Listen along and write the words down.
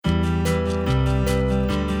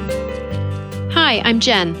Hi, I'm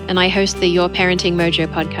Jen, and I host the Your Parenting Mojo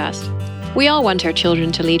podcast. We all want our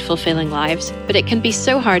children to lead fulfilling lives, but it can be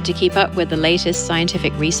so hard to keep up with the latest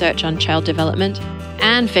scientific research on child development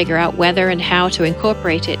and figure out whether and how to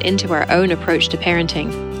incorporate it into our own approach to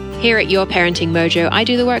parenting. Here at Your Parenting Mojo, I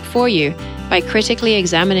do the work for you by critically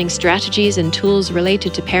examining strategies and tools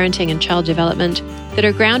related to parenting and child development that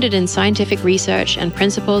are grounded in scientific research and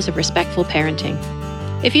principles of respectful parenting.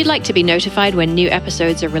 If you'd like to be notified when new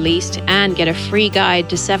episodes are released and get a free guide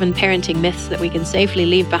to 7 parenting myths that we can safely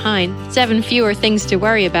leave behind, 7 fewer things to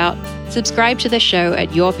worry about, subscribe to the show at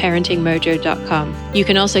yourparentingmojo.com. You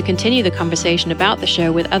can also continue the conversation about the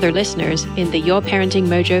show with other listeners in the Your Parenting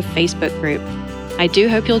Mojo Facebook group. I do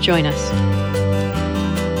hope you'll join us.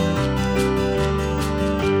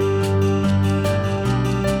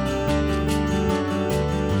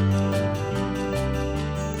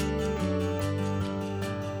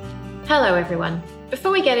 Hello, everyone.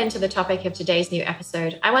 Before we get into the topic of today's new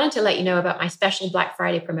episode, I wanted to let you know about my special Black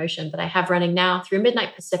Friday promotion that I have running now through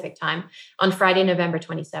midnight Pacific time on Friday, November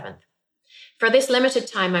 27th. For this limited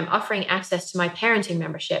time, I'm offering access to my parenting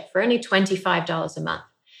membership for only $25 a month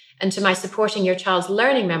and to my Supporting Your Child's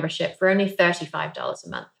Learning membership for only $35 a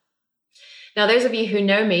month. Now, those of you who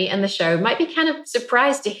know me and the show might be kind of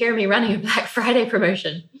surprised to hear me running a Black Friday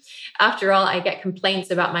promotion. After all, I get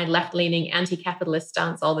complaints about my left-leaning anti-capitalist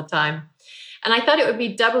stance all the time. And I thought it would be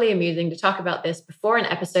doubly amusing to talk about this before an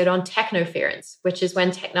episode on technoference, which is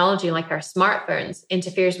when technology like our smartphones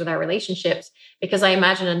interferes with our relationships, because I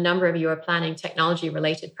imagine a number of you are planning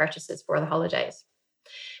technology-related purchases for the holidays.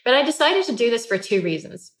 But I decided to do this for 2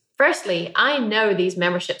 reasons. Firstly, I know these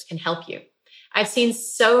memberships can help you. I've seen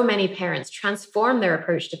so many parents transform their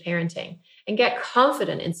approach to parenting and get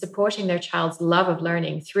confident in supporting their child's love of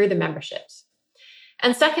learning through the memberships.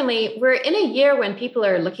 And secondly, we're in a year when people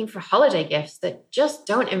are looking for holiday gifts that just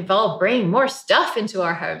don't involve bringing more stuff into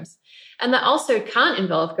our homes, and that also can't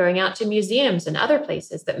involve going out to museums and other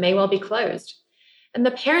places that may well be closed. And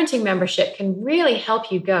the parenting membership can really help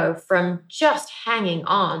you go from just hanging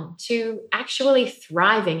on to actually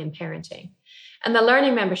thriving in parenting. And the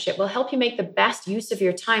learning membership will help you make the best use of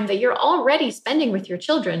your time that you're already spending with your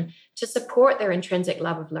children to support their intrinsic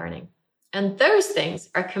love of learning. And those things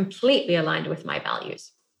are completely aligned with my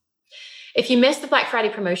values. If you missed the Black Friday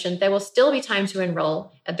promotion, there will still be time to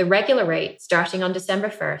enroll at the regular rate starting on December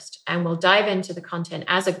 1st, and we'll dive into the content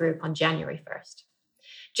as a group on January 1st.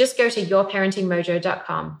 Just go to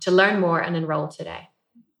yourparentingmojo.com to learn more and enroll today.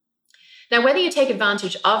 Now, whether you take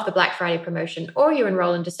advantage of the Black Friday promotion or you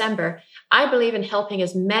enroll in December, I believe in helping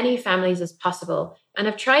as many families as possible and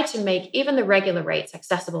have tried to make even the regular rates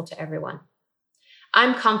accessible to everyone.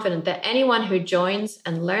 I'm confident that anyone who joins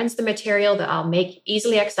and learns the material that I'll make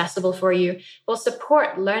easily accessible for you will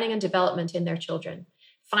support learning and development in their children,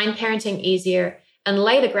 find parenting easier, and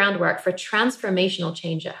lay the groundwork for transformational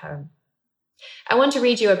change at home. I want to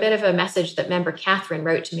read you a bit of a message that member Catherine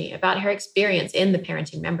wrote to me about her experience in the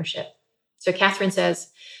parenting membership. So Catherine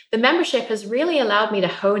says, "The membership has really allowed me to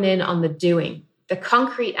hone in on the doing, the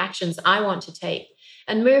concrete actions I want to take,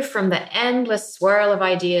 and move from the endless swirl of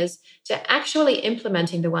ideas to actually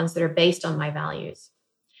implementing the ones that are based on my values.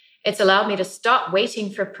 It's allowed me to stop waiting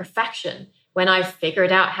for perfection when I've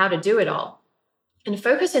figured out how to do it all, and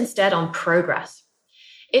focus instead on progress.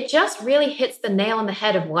 It just really hits the nail on the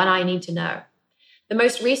head of what I need to know. The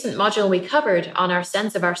most recent module we covered on our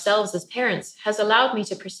sense of ourselves as parents has allowed me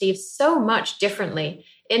to perceive so much differently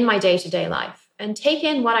in my day-to-day life and take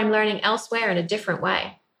in what I'm learning elsewhere in a different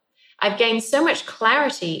way. I've gained so much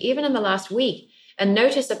clarity even in the last week and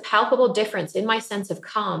noticed a palpable difference in my sense of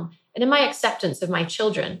calm and in my acceptance of my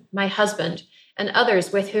children, my husband, and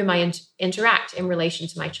others with whom I interact in relation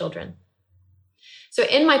to my children. So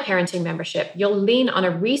in my parenting membership, you'll lean on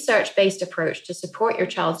a research-based approach to support your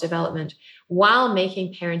child's development while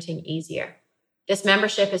making parenting easier. This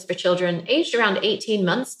membership is for children aged around 18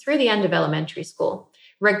 months through the end of elementary school,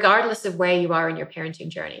 regardless of where you are in your parenting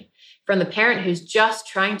journey, from the parent who's just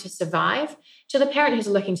trying to survive to the parent who's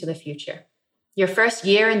looking to the future. Your first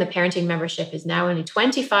year in the parenting membership is now only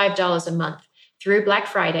 $25 a month through Black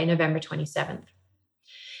Friday, November 27th.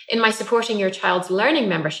 In my Supporting Your Child's Learning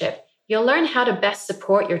membership, you'll learn how to best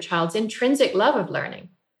support your child's intrinsic love of learning.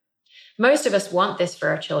 Most of us want this for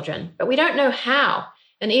our children, but we don't know how.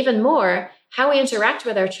 And even more, how we interact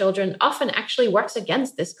with our children often actually works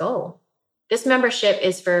against this goal. This membership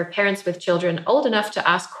is for parents with children old enough to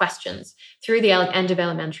ask questions through the end of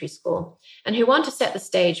elementary school and who want to set the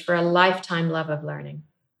stage for a lifetime love of learning.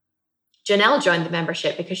 Janelle joined the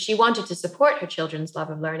membership because she wanted to support her children's love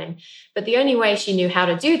of learning, but the only way she knew how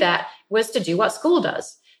to do that was to do what school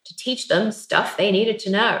does, to teach them stuff they needed to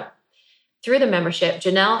know. Through the membership,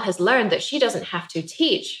 Janelle has learned that she doesn't have to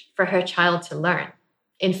teach for her child to learn.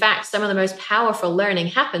 In fact, some of the most powerful learning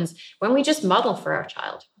happens when we just model for our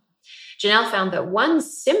child. Janelle found that one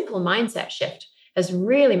simple mindset shift has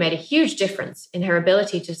really made a huge difference in her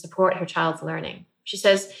ability to support her child's learning. She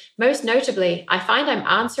says, most notably, I find I'm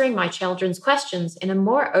answering my children's questions in a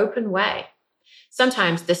more open way.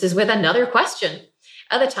 Sometimes this is with another question.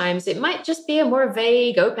 Other times it might just be a more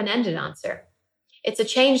vague, open-ended answer. It's a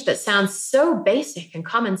change that sounds so basic and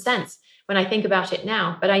common sense when I think about it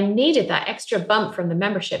now, but I needed that extra bump from the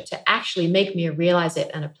membership to actually make me realize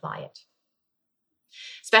it and apply it.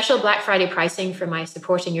 Special Black Friday pricing for my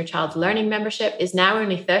Supporting Your Child's Learning membership is now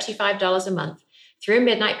only $35 a month through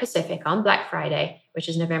midnight Pacific on Black Friday, which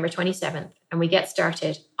is November 27th, and we get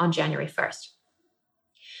started on January 1st.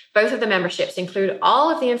 Both of the memberships include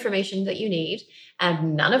all of the information that you need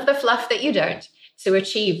and none of the fluff that you don't to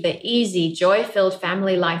achieve the easy, joy-filled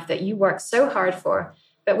family life that you work so hard for,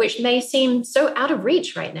 but which may seem so out of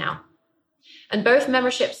reach right now. And both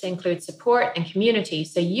memberships include support and community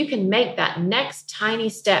so you can make that next tiny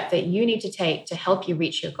step that you need to take to help you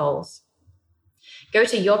reach your goals. Go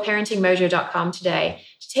to yourparentingmojo.com today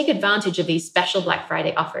to take advantage of these special Black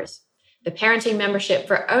Friday offers. The parenting membership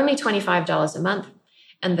for only $25 a month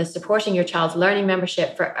and the Supporting Your Child's Learning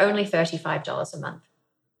membership for only $35 a month.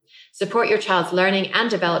 Support your child's learning and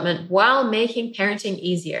development while making parenting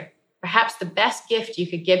easier. Perhaps the best gift you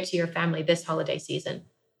could give to your family this holiday season.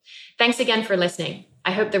 Thanks again for listening.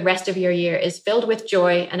 I hope the rest of your year is filled with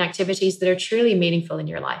joy and activities that are truly meaningful in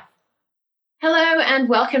your life. Hello, and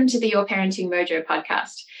welcome to the Your Parenting Mojo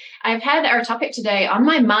podcast. I've had our topic today on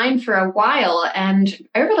my mind for a while, and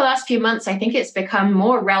over the last few months, I think it's become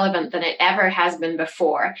more relevant than it ever has been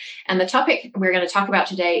before. And the topic we're going to talk about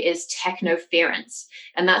today is technoference.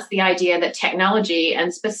 And that's the idea that technology,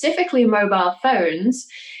 and specifically mobile phones,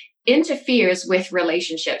 interferes with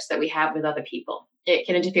relationships that we have with other people. It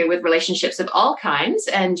can interfere with relationships of all kinds,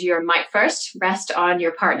 and you might first rest on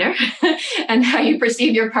your partner and how you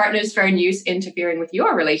perceive your partner's phone use interfering with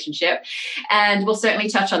your relationship. And we'll certainly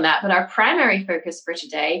touch on that. But our primary focus for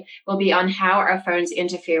today will be on how our phones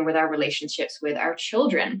interfere with our relationships with our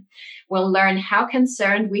children. We'll learn how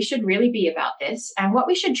concerned we should really be about this and what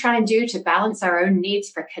we should try and do to balance our own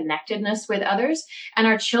needs for connectedness with others and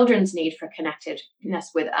our children's need for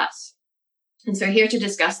connectedness with us. And so here to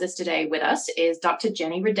discuss this today with us is Dr.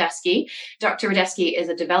 Jenny Radesky. Dr. Radesky is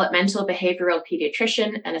a developmental behavioral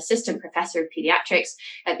pediatrician and assistant professor of pediatrics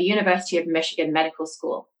at the University of Michigan Medical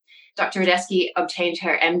School. Dr. Radesky obtained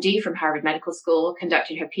her MD from Harvard Medical School,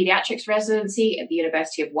 conducted her pediatrics residency at the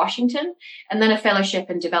University of Washington, and then a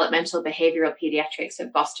fellowship in developmental behavioral pediatrics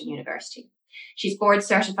at Boston University. She's board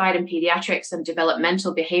certified in pediatrics and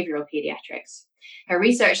developmental behavioral pediatrics. Her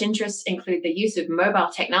research interests include the use of mobile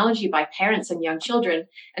technology by parents and young children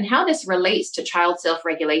and how this relates to child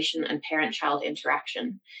self-regulation and parent-child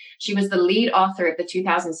interaction. She was the lead author of the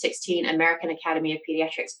 2016 American Academy of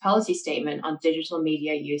Pediatrics policy statement on digital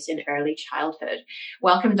media use in early childhood.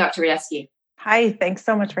 Welcome, Dr. Radesky. Hi, thanks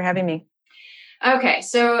so much for having me. Okay,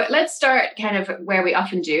 so let's start kind of where we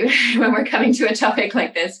often do when we're coming to a topic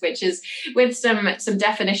like this, which is with some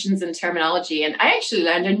definitions and terminology. And I actually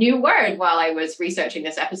learned a new word while I was researching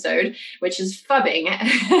this episode, which is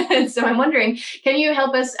phubbing. So I'm wondering, can you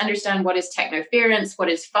help us understand what is technoference? What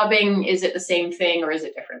is phubbing? Is it the same thing or is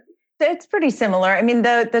it different? It's pretty similar. I mean,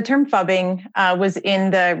 the term phubbing was in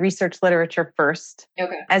the research literature first.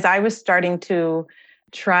 Okay. As I was starting to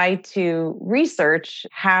try to research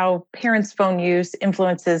how parents' phone use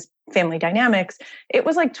influences family dynamics. It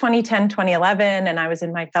was like 2010, 2011, and I was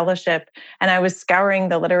in my fellowship, and I was scouring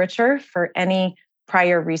the literature for any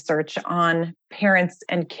prior research on parents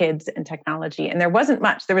and kids and technology. And there wasn't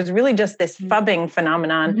much. There was really just this phubbing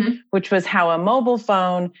phenomenon, which was how a mobile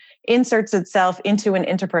phone inserts itself into an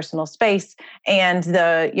interpersonal space. And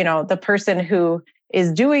the person who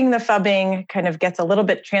is doing the phubbing kind of gets a little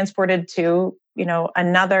bit transported to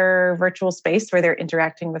another virtual space where they're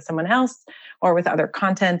interacting with someone else or with other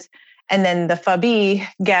content. And then the phubbee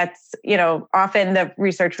gets, often the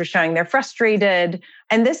research was showing they're frustrated.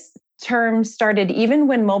 And this term started even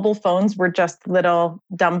when mobile phones were just little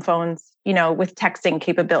dumb phones, with texting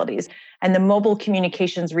capabilities. And the mobile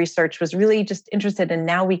communications research was really just interested in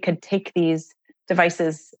now we could take these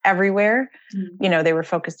devices everywhere. They were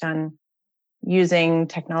focused on using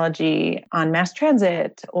technology on mass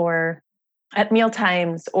transit or at meal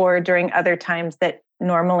times or during other times that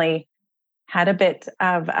normally had a bit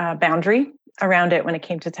of a boundary around it when it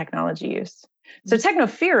came to technology use. So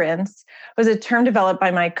technoference was a term developed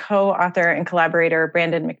by my co-author and collaborator,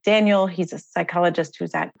 Brandon McDaniel. He's a psychologist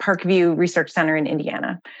who's at Parkview Research Center in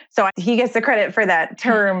Indiana. So he gets the credit for that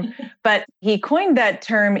term, but he coined that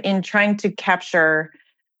term in trying to capture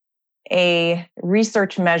a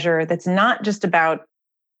research measure that's not just about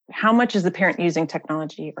how much is the parent using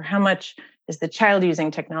technology or how much is the child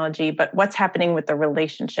using technology, but what's happening with the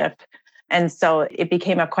relationship. And so it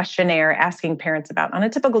became a questionnaire asking parents about, on a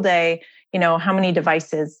typical day, how many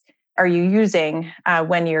devices are you using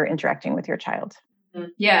when you're interacting with your child?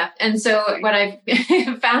 Yeah. And so what I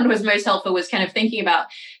found was most helpful was kind of thinking about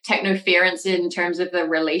technoference in terms of the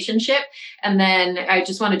relationship. And then I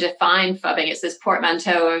just want to define phubbing. It's this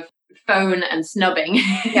portmanteau of phone and snubbing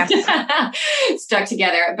yes. stuck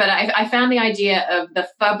together. But I found the idea of the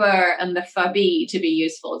phubber and the phubby to be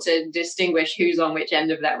useful to distinguish who's on which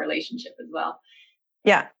end of that relationship as well.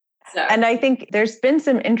 Yeah. So. And I think there's been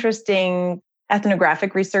some interesting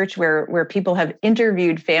ethnographic research where people have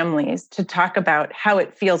interviewed families to talk about how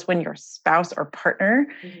it feels when your spouse or partner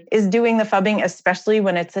is doing the phubbing, especially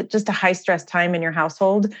when it's just a high stress time in your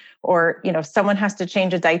household, or someone has to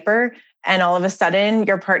change a diaper and all of a sudden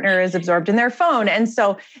your partner is absorbed in their phone. And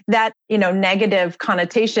so that negative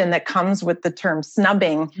connotation that comes with the term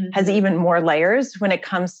snubbing has even more layers when it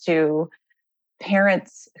comes to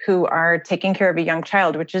parents who are taking care of a young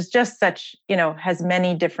child, which is just such, has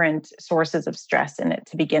many different sources of stress in it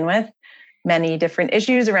to begin with, many different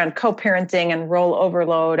issues around co-parenting and role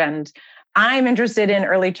overload. And I'm interested in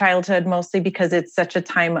early childhood mostly because it's such a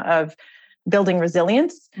time of building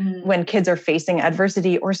resilience when kids are facing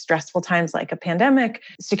adversity or stressful times like a pandemic.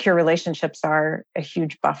 Secure relationships are a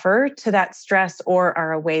huge buffer to that stress, or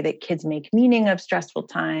are a way that kids make meaning of stressful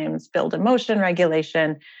times, build emotion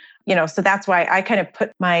regulation. So that's why I kind of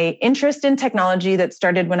put my interest in technology that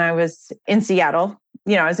started when I was in Seattle.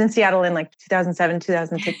 I was in Seattle in like 2007,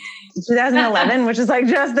 2006, 2011, which is like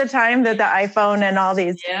just the time that the iPhone and all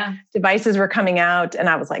these devices were coming out. And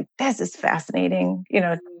I was like, this is fascinating.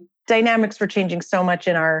 Dynamics were changing so much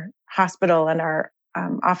in our hospital and our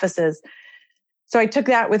offices. So I took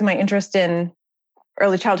that with my interest in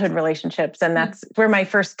early childhood relationships. And that's where my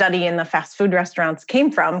first study in the fast food restaurants came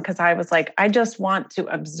from, because I was like, I just want to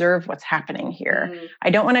observe what's happening here. I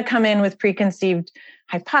don't want to come in with preconceived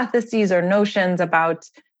hypotheses or notions about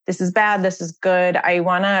this is bad, this is good. I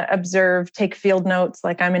want to observe, take field notes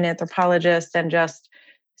like I'm an anthropologist, and just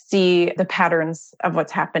see the patterns of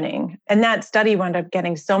what's happening. And that study wound up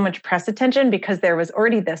getting so much press attention because there was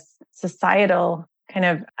already this societal kind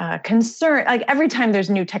of concern. Like every time there's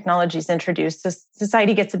new technologies introduced,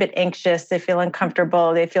 society gets a bit anxious. They feel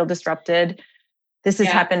uncomfortable. They feel disrupted. This has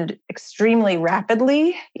happened extremely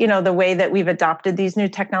rapidly. The way that we've adopted these new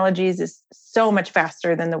technologies is so much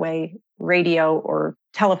faster than the way radio or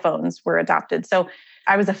telephones were adopted. So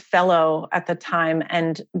I was a fellow at the time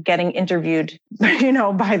and getting interviewed,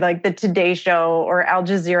 by like the Today Show or Al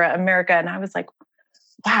Jazeera America. And I was like,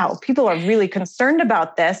 wow, people are really concerned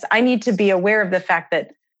about this. I need to be aware of the fact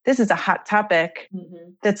that this is a hot topic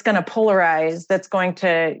that's going to polarize, that's going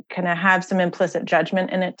to kind of have some implicit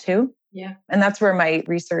judgment in it too. Yeah. And that's where my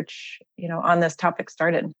research, on this topic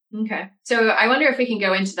started. Okay. So I wonder if we can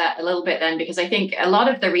go into that a little bit then, because I think a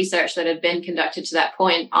lot of the research that had been conducted to that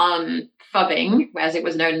point on phubbing, as it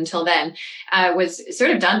was known until then, was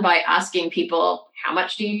sort of done by asking people, how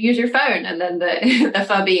much do you use your phone? And then the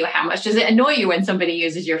phubby, how much does it annoy you when somebody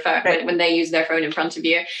uses your phone, when they use their phone in front of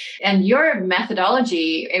you? And your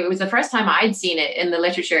methodology, it was the first time I'd seen it in the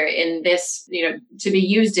literature in this, to be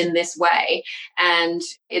used in this way. And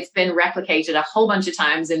it's been replicated a whole bunch of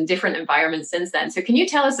times in different environments since then. So can you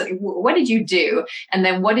tell us, what did you do? And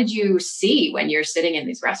then what did you see when you're sitting in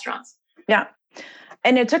these restaurants? Yeah.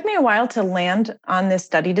 And it took me a while to land on this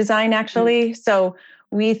study design, actually. So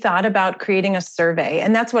we thought about creating a survey,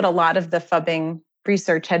 and that's what a lot of the phubbing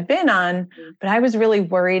research had been on. But I was really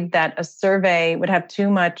worried that a survey would have too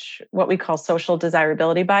much what we call social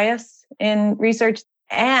desirability bias in research.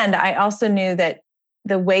 And I also knew that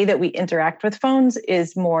the way that we interact with phones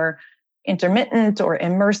is more intermittent or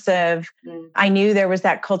immersive. I knew there was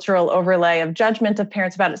that cultural overlay of judgment of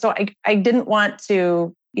parents about it. So I didn't want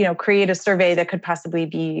to, create a survey that could possibly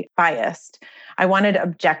be biased. I wanted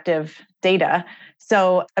objective data.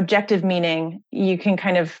 So objective meaning you can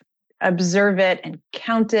kind of observe it and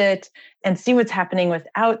count it and see what's happening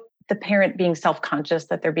without the parent being self-conscious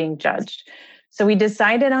that they're being judged. So we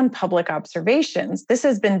decided on public observations. This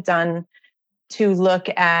has been done to look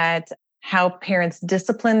at how parents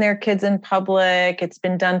discipline their kids in public. It's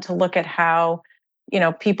been done to look at how,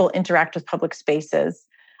 people interact with public spaces.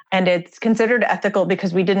 And it's considered ethical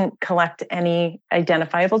because we didn't collect any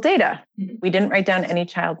identifiable data. Mm-hmm. We didn't write down any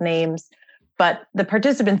child names, but the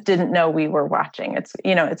participants didn't know we were watching.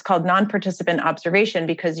 It's called non-participant observation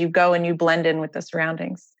because you go and you blend in with the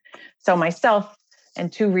surroundings. So myself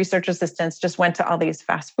and 2 research assistants just went to all these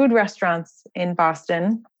fast food restaurants in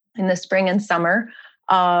Boston in the spring and summer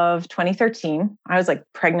of 2013. I was like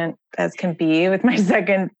pregnant as can be with my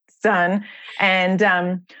second son.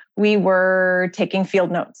 And we were taking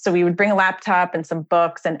field notes. So we would bring a laptop and some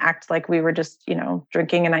books and act like we were just,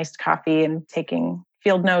 drinking an iced coffee and taking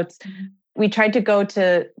field notes. Mm-hmm. We tried to go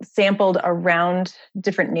to sampled around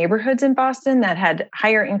different neighborhoods in Boston that had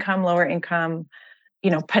higher income, lower income,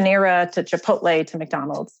 Panera to Chipotle to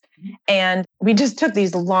McDonald's. Mm-hmm. And we just took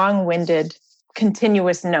these long-winded,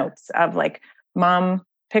 continuous notes of like, mom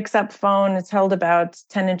picks up phone, it's held about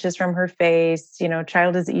 10 inches from her face,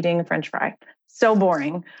 child is eating French fry. So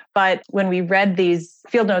boring. But when we read these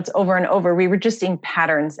field notes over and over, we were just seeing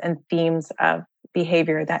patterns and themes of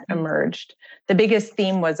behavior that emerged. The biggest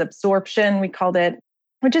theme was absorption, we called it,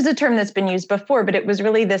 which is a term that's been used before, but it was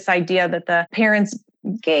really this idea that the parents'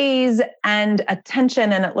 gaze and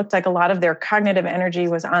attention, and it looked like a lot of their cognitive energy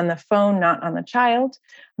was on the phone, not on the child.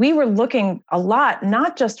 We were looking a lot,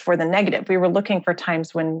 not just for the negative. We were looking for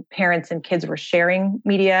times when parents and kids were sharing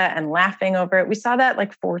media and laughing over it. We saw that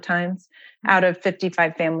like 4 times out of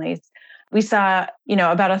 55 families. We saw,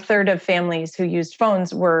 about a third of families who used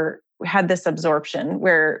phones had this absorption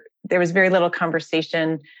where there was very little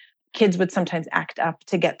conversation. Kids would sometimes act up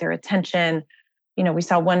to get their attention. We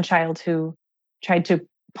saw one child who tried to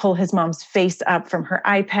pull his mom's face up from her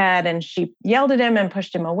iPad and she yelled at him and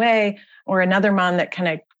pushed him away, or another mom that kind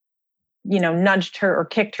of, nudged her or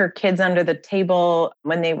kicked her kids under the table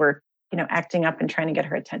when they were, acting up and trying to get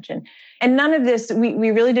her attention. And none of this,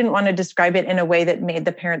 we really didn't want to describe it in a way that made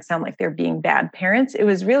the parents sound like they're being bad parents. It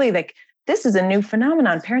was really like, this is a new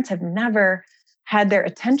phenomenon. Parents have never had their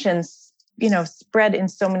attentions, spread in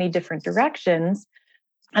so many different directions.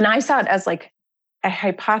 And I saw it as like a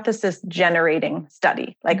hypothesis generating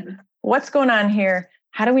study. Like, what's going on here?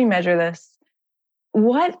 How do we measure this?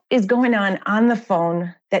 What is going on the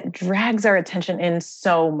phone that drags our attention in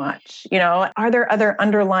so much? Are there other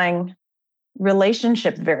underlying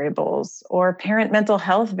relationship variables or parent mental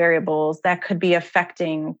health variables that could be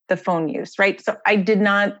affecting the phone use, right? So I did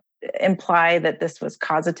not imply that this was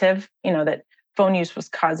causative, that phone use was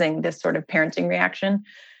causing this sort of parenting reaction.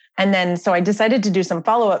 And then, so I decided to do some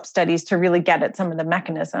follow-up studies to really get at some of the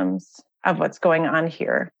mechanisms of what's going on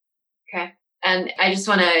here. Okay. And I just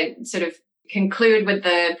want to sort of conclude with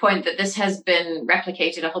the point that this has been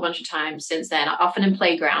replicated a whole bunch of times since then, often in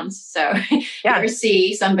playgrounds. So you ever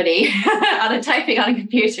see somebody typing on a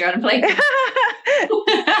computer on a playground.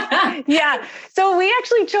 Yeah. So we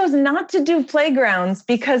actually chose not to do playgrounds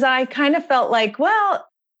because I kind of felt like, well,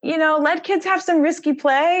 let kids have some risky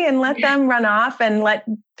play and let them run off and let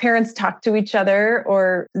parents talk to each other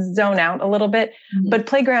or zone out a little bit. Mm-hmm. But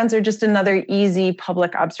playgrounds are just another easy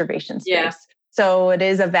public observation space. Yeah. So it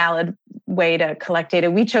is a valid way to collect data.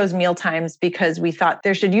 We chose meal times because we thought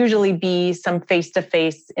there should usually be some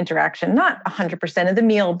face-to-face interaction, not 100% of the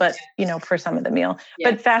meal, but, for some of the meal.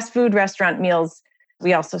 Yeah. But fast food restaurant meals,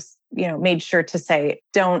 we also, made sure to say,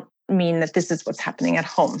 don't mean that this is what's happening at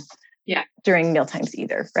home. Yeah. During meal times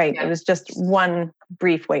either, right? Yeah. It was just one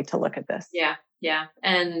brief way to look at this. Yeah. Yeah.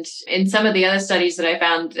 And in some of the other studies that I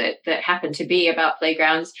found that happened to be about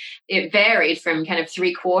playgrounds, it varied from kind of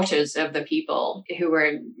 3/4 of the people who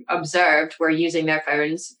were observed were using their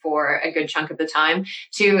phones for a good chunk of the time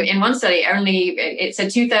to, in one study, it said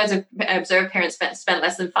 2/3 of observed parents spent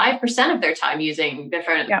less than 5% of their time using their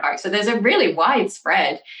phone at the park. So there's a really wide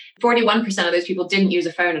spread. 41% of those people didn't use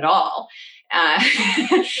a phone at all.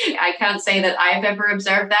 I can't say that I've ever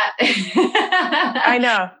observed that. I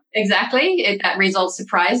know. Exactly. That result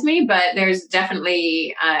surprised me, but there's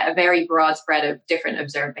definitely a very broad spread of different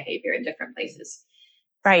observed behavior in different places.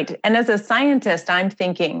 Right. And as a scientist, I'm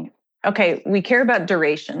thinking, okay, we care about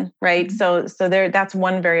duration, right? Mm-hmm. So that's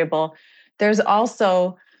one variable. There's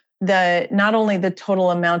also not only the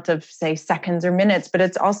total amount of, say, seconds or minutes, but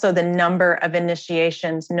it's also the number of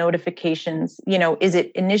initiations, notifications. Is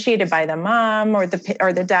it initiated by the mom or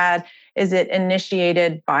the dad? Is it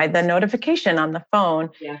initiated by the notification on the phone?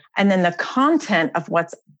 Yeah. And then the content of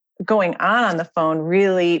what's going on the phone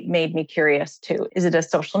really made me curious too. Is it a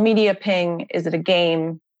social media ping? Is it a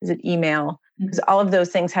game? Is it email? Because all of those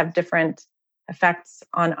things have different effects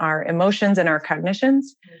on our emotions and our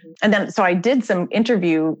cognitions. Mm-hmm. And then, so I did some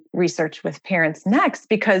interview research with parents next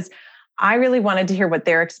because I really wanted to hear what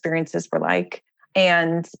their experiences were like.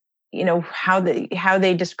 And how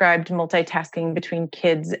they described multitasking between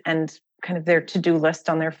kids and kind of their to-do list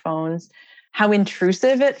on their phones, how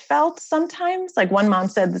intrusive it felt sometimes. Like one mom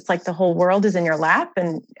said, it's like the whole world is in your lap,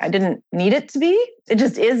 and I didn't need it to be. It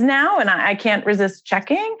just is now, and I can't resist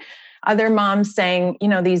checking. Other moms saying,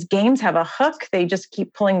 these games have a hook. They just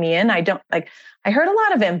keep pulling me in. I heard a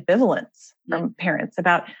lot of ambivalence from parents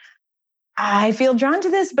about, I feel drawn to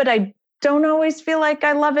this, but I don't always feel like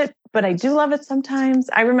I love it, but I do love it sometimes.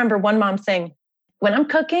 I remember one mom saying, when I'm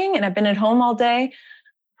cooking and I've been at home all day,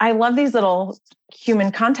 I love these little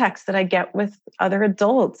human contacts that I get with other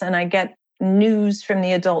adults, and I get news from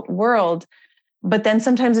the adult world. But then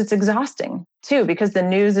sometimes it's exhausting too, because the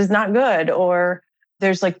news is not good, or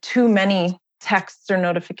there's like too many texts or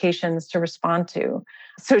notifications to respond to.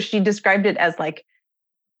 So she described it as like,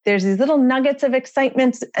 there's these little nuggets of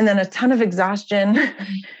excitement and then a ton of exhaustion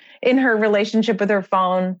in her relationship with her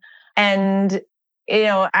phone. And,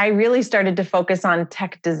 I really started to focus on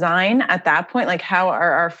tech design at that point. Like, how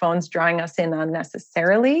are our phones drawing us in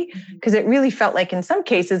unnecessarily? Because it really felt like in some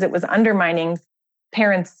cases it was undermining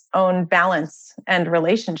parents' own balance and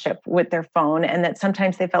relationship with their phone. And that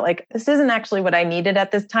sometimes they felt like, this isn't actually what I needed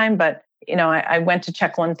at this time. But, I went to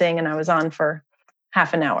check one thing and I was on for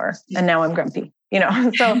half an hour and now I'm grumpy,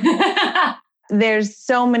 So there's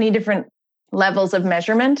so many different levels of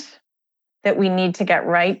measurement that we need to get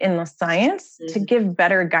right in the science to give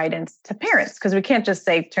better guidance to parents. Because we can't just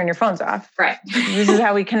say, turn your phones off. Right. This is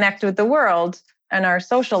how we connect with the world and our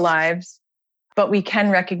social lives. But we can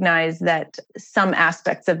recognize that some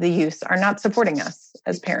aspects of the use are not supporting us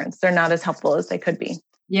as parents. They're not as helpful as they could be.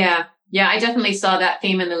 Yeah. Yeah, I definitely saw that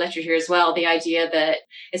theme in the literature as well. The idea that,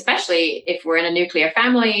 especially if we're in a nuclear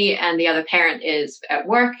family and the other parent is at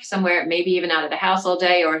work somewhere, maybe even out of the house all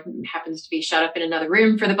day, or happens to be shut up in another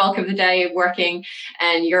room for the bulk of the day working,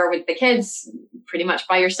 and you're with the kids pretty much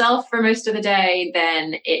by yourself for most of the day,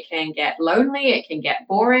 then it can get lonely, it can get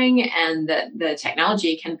boring, and the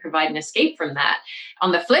technology can provide an escape from that.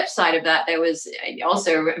 On the flip side of that, there was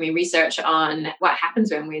also, research on what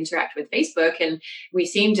happens when we interact with Facebook, and we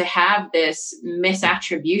seem to have this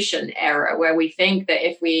misattribution error where we think that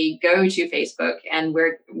if we go to Facebook and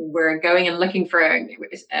we're going and looking for an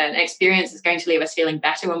experience that's going to leave us feeling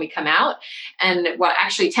better when we come out, and what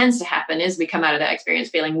actually tends to happen is we come out of that experience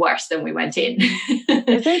feeling worse than we went in.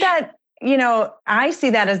 Isn't that, I see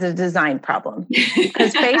that as a design problem,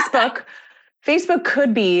 because Facebook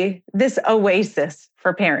could be this oasis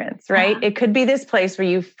for parents, right? It could be this place where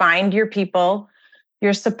you find your people,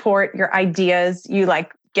 your support, your ideas. You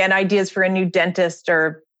get ideas for a new dentist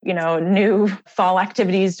or, new fall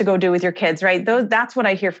activities to go do with your kids, right? That's what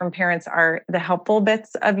I hear from parents are the helpful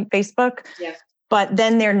bits of Facebook. Yeah. But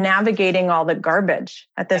then they're navigating all the garbage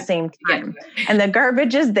at the same time. And the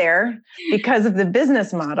garbage is there because of the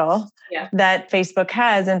business model that Facebook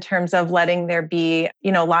has in terms of letting there be,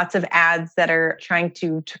 lots of ads that are trying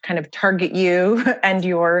to kind of target you and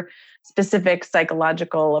your specific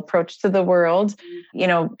psychological approach to the world.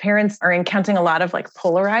 Parents are encountering a lot of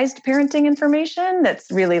polarized parenting information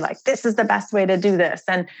that's really this is the best way to do this.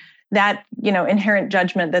 And that, inherent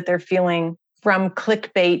judgment that they're feeling from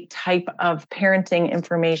clickbait type of parenting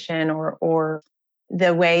information, or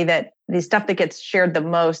the way that the stuff that gets shared the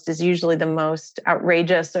most is usually the most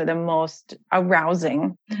outrageous or the most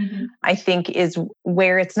arousing, I think is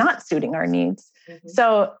where it's not suiting our needs.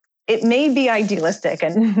 So it may be idealistic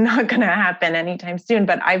and not going to happen anytime soon,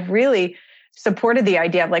 but I've really supported the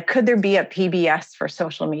idea of could there be a PBS for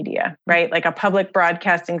social media, right? Like a public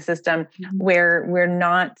broadcasting system where we're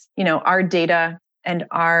not, our data and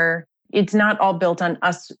it's not all built on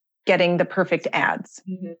us getting the perfect ads,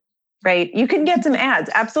 right? You can get some ads.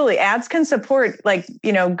 Absolutely. Ads can support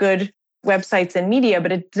good websites and media,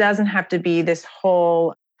 but it doesn't have to be this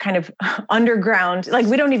whole kind of underground,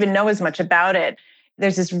 we don't even know as much about it.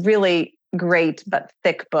 There's this really great but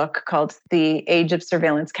thick book called The Age of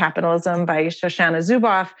Surveillance Capitalism by Shoshana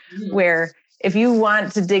Zuboff, where if you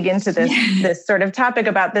want to dig into this sort of topic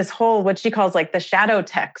about this whole, what she calls the shadow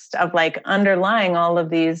text of underlying all of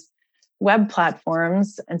these web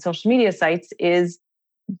platforms and social media sites, is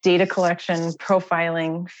data collection,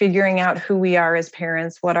 profiling, figuring out who we are as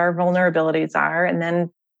parents, what our vulnerabilities are, and then,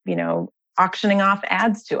 auctioning off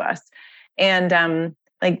ads to us. And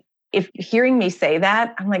if hearing me say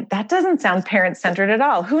that, I'm that doesn't sound parent-centered at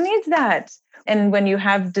all. Who needs that? And when you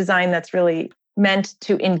have design that's really meant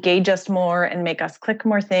to engage us more and make us click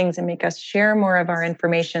more things and make us share more of our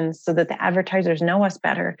information so that the advertisers know us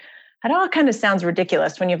better, that all kind of sounds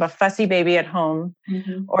ridiculous when you have a fussy baby at home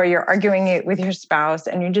or you're arguing it with your spouse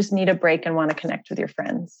and you just need a break and want to connect with your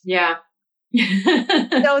friends. Yeah.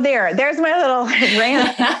 So there's my little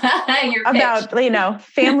rant about,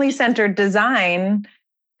 family-centered design.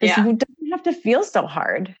 This doesn't have to feel so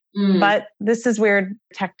hard. But this is where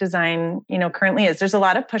tech design, currently is. There's a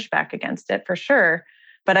lot of pushback against it for sure.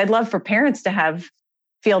 But I'd love for parents to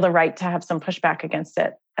feel the right to have some pushback against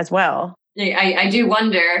it as well. I do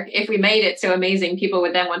wonder if we made it so amazing, people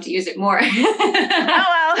would then want to use it more.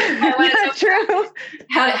 Oh, well, that's true.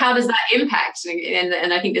 How does that impact?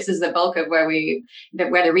 And I think this is the bulk of where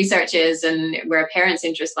the research is and where parents'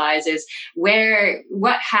 interest lies, is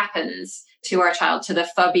what happens to our child, to the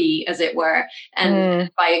phubby, as it were, and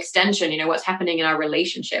by extension, what's happening in our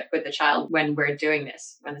relationship with the child when we're doing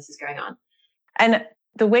this, when this is going on. And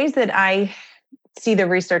the ways that I see the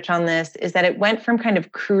research on this is that it went from kind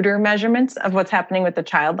of cruder measurements of what's happening with the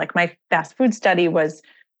child. Like my fast food study was,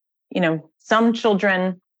 some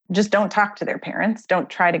children just don't talk to their parents, don't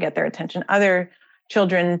try to get their attention. Other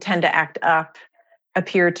children tend to act up,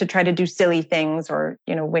 appear to try to do silly things, or,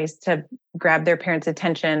 ways to grab their parents'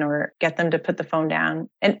 attention or get them to put the phone down.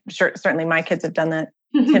 And certainly my kids have done that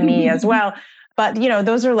to me as well. But,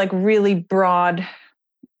 those are like really broad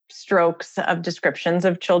strokes of descriptions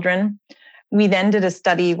of children. We then did a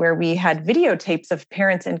study where we had videotapes of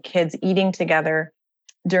parents and kids eating together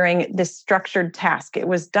during this structured task. It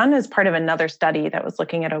was done as part of another study that was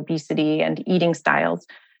looking at obesity and eating styles.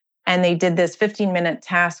 And they did this 15-minute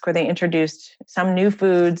task where they introduced some new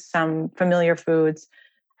foods, some familiar foods,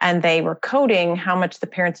 and they were coding how much the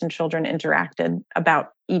parents and children interacted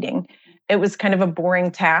about eating. It was kind of a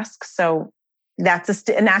boring task. So that's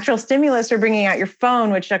a natural stimulus for bringing out your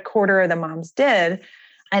phone, which a quarter of the moms did.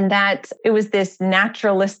 And that it was this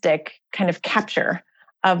naturalistic kind of capture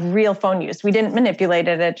of real phone use. We didn't manipulate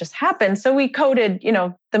it. It just happened. So we coded,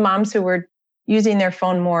 the moms who were using their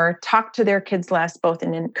phone more talked to their kids less, both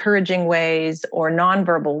in encouraging ways or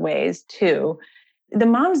nonverbal ways too. The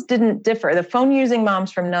moms didn't differ. The phone using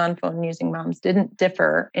moms from non-phone using moms didn't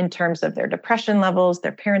differ in terms of their depression levels,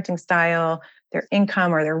 their parenting style, their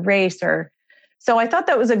income, or their race. So I thought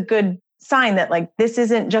that was a good sign that this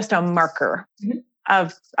isn't just a marker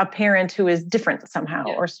of a parent who is different somehow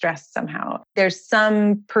or stressed somehow. There's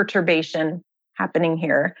some perturbation happening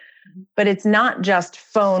here, but it's not just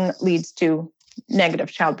phone leads to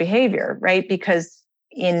negative child behavior, right? Because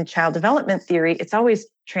in child development theory, it's always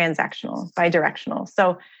transactional, bidirectional.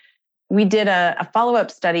 So we did a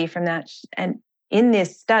follow-up study from that. And in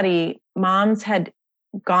this study, moms had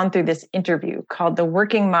gone through this interview called the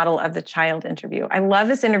working model of the child interview. I love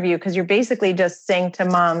this interview because you're basically just saying to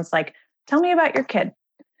moms, tell me about your kid.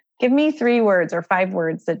 Give me 3 words or 5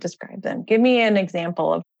 words that describe them. Give me an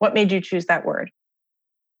example of what made you choose that word.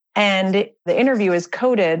 And the interview is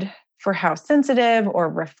coded for how sensitive or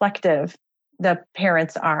reflective the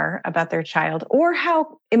parents are about their child, or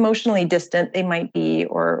how emotionally distant they might be,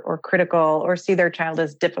 or critical, or see their child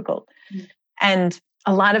as difficult. And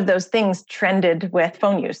a lot of those things trended with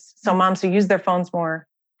phone use. So moms who use their phones more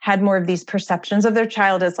had more of these perceptions of their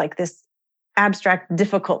child as this abstract,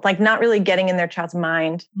 difficult, not really getting in their child's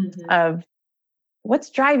mind of what's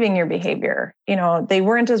driving your behavior. They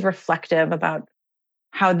weren't as reflective about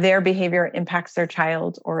how their behavior impacts their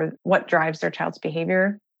child or what drives their child's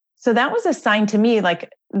behavior. So that was a sign to me,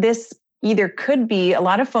 this either could be a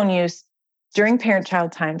lot of phone use during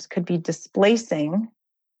parent-child times could be displacing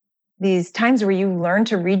these times where you learn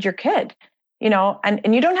to read your kid.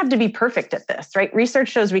 And you don't have to be perfect at this, right? Research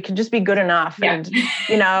shows we can just be good enough and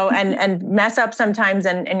and mess up sometimes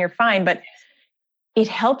and you're fine. But it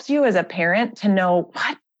helps you as a parent to know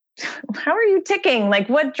how are you ticking?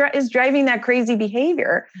 What is driving that crazy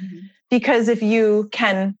behavior? Because if you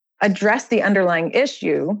can address the underlying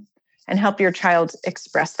issue and help your child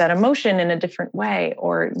express that emotion in a different way,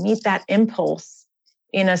 or meet that impulse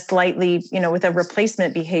in a slightly, with a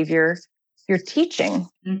replacement behavior, you're teaching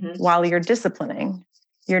while you're disciplining.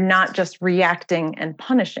 You're not just reacting and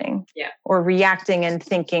punishing or reacting and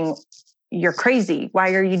thinking, you're crazy.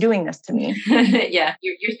 Why are you doing this to me?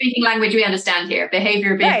 You're speaking language we understand here.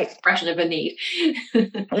 Behavior being expression of a need.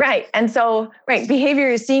 Right. And so,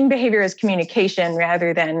 seeing behavior as communication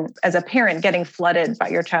rather than as a parent getting flooded by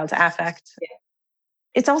your child's affect. Yeah.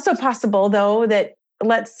 It's also possible, though, that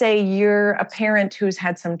let's say you're a parent who's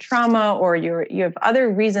had some trauma, or you have other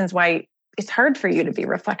reasons why it's hard for you to be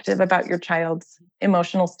reflective about your child's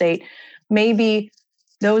emotional state. Maybe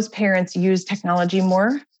those parents use technology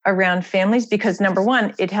more around families because, number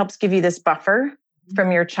one, it helps give you this buffer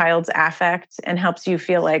from your child's affect and helps you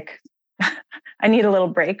feel like I need a little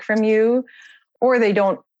break from you, or they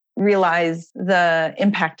don't realize the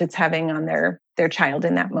impact it's having on their child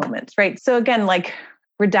in that moment, right? So again,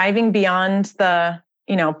 we're diving beyond the,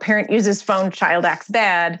 parent uses phone, child acts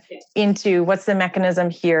bad, into what's the mechanism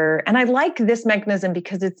here. And I like this mechanism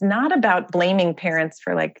because it's not about blaming parents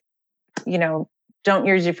for don't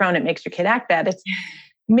use your phone, it makes your kid act bad. It's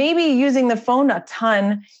maybe using the phone a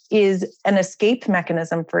ton is an escape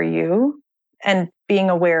mechanism for you, and being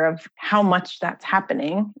aware of how much that's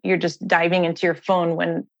happening. You're just diving into your phone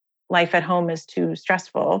when life at home is too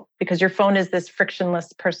stressful, because your phone is this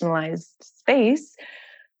frictionless, personalized space.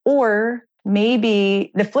 Or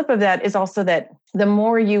maybe the flip of that is also that the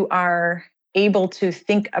more you are able to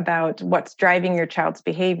think about what's driving your child's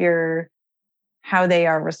behavior, how they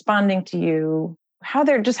are responding to you, how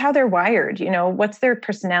they're wired, what's their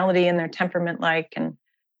personality and their temperament like, and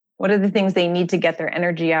what are the things they need to get their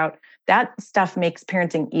energy out. That stuff makes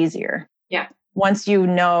parenting easier. Yeah. Once you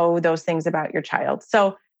know those things about your child.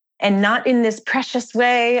 So, and not in this precious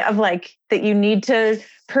way of that you need to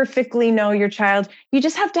perfectly know your child. You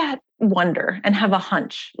just have to wonder and have a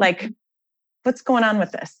hunch, what's going on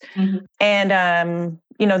with this? Mm-hmm. And,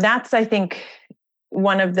 that's, I think,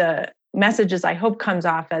 one of the messages I hope comes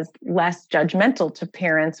off as less judgmental to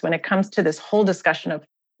parents when it comes to this whole discussion of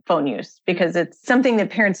phone use, because it's something that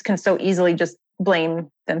parents can so easily just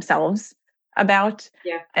blame themselves about.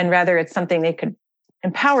 Yeah. And rather it's something they could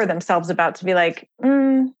empower themselves about, to be like,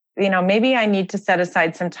 maybe I need to set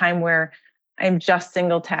aside some time where I'm just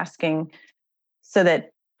single tasking so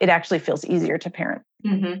that it actually feels easier to parent.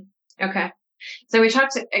 Mm-hmm. Okay. So we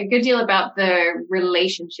talked a good deal about the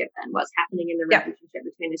relationship and what's happening in the relationship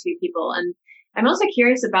between the two people. And I'm also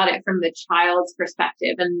curious about it from the child's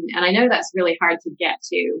perspective. And I know that's really hard to get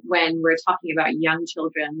to when we're talking about young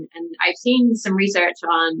children. And I've seen some research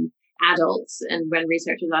on adults, and when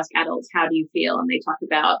researchers ask adults, how do you feel? And they talk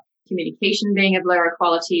about communication being of lower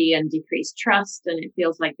quality and decreased trust. And it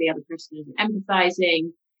feels like the other person isn't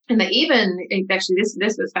empathizing. And that even, actually,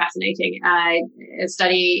 this was fascinating. A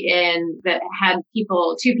study that had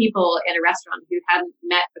two people in a restaurant who hadn't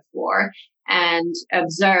met before, and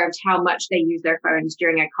observed how much they use their phones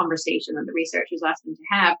during a conversation that the researchers asked them to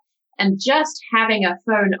have. And just having a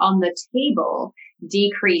phone on the table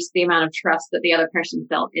decreased the amount of trust that the other person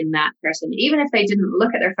felt in that person, even if they didn't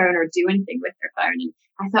look at their phone or do anything with their phone. And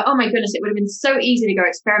I thought, oh my goodness, it would have been so easy to go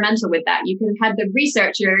experimental with that. You could have had the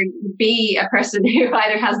researcher be a person who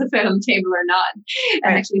either has the phone on the table or not,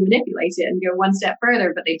 and actually manipulate it and go one step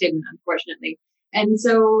further, but they didn't, unfortunately. And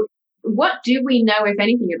so what do we know, if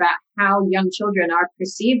anything, about how young children are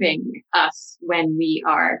perceiving us when we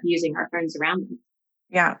are using our phones around them?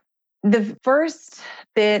 Yeah. The first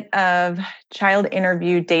bit of child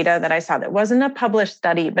interview data that I saw, that wasn't a published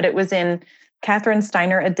study, but it was in Catherine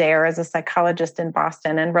Steiner Adair, as a psychologist in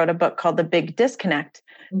Boston, and wrote a book called The Big Disconnect.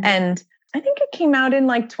 Mm-hmm. And I think it came out in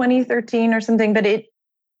 2013 or something, but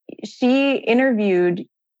she interviewed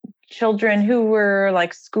children who were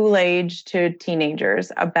school age to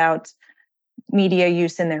teenagers about media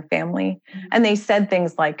use in their family. Mm-hmm. And they said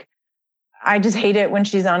things like, I just hate it when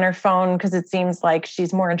she's on her phone because it seems like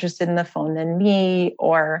she's more interested in the phone than me.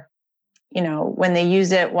 Or, when they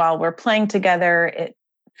use it while we're playing together, it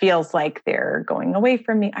feels like they're going away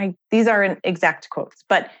from me. These aren't exact quotes,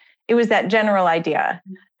 but it was that general idea.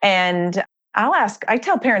 And I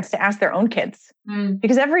tell parents to ask their own kids,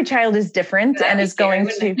 because every child is different and is going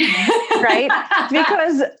to, right?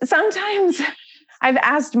 Because sometimes I've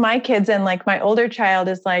asked my kids, and my older child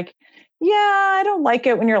is like, yeah, I don't like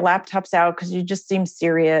it when your laptop's out because you just seem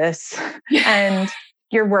serious and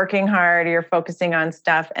you're working hard, or you're focusing on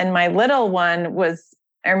stuff. And my little one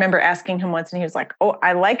I remember asking him once, and he was like, oh,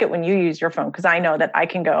 I like it when you use your phone because I know that I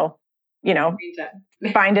can go,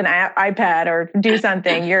 find an iPad or do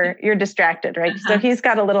something. You're distracted, right? Uh-huh. So he's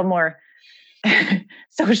got a little more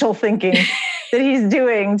social thinking that he's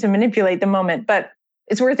doing to manipulate the moment. But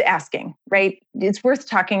it's worth asking, right? It's worth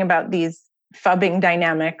talking about these phubbing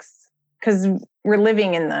dynamics, because we're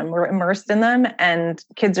living in them, we're immersed in them, and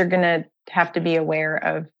kids are going to have to be aware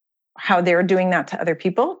of how they're doing that to other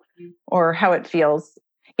people, or how it feels.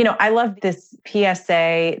 I love this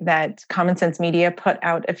PSA that Common Sense Media put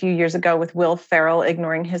out a few years ago with Will Ferrell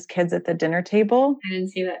ignoring his kids at the dinner table. I didn't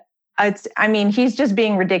see that. He's just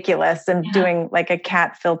being ridiculous and doing a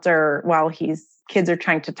cat filter while kids are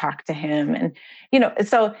trying to talk to him. And,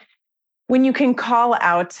 so when you can call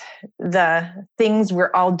out the things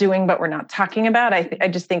we're all doing, but we're not talking about, I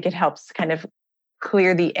just think it helps kind of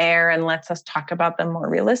clear the air and lets us talk about them more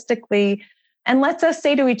realistically, and lets us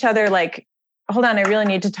say to each other, hold on, I really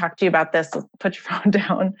need to talk to you about this. Put your phone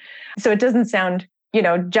down. So it doesn't sound,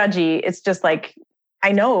 judgy. It's just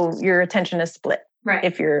I know your attention is split, right,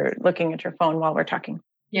 if you're looking at your phone while we're talking.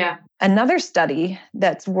 Yeah. Another study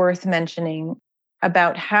that's worth mentioning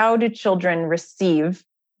about how do children receive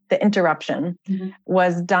the interruption,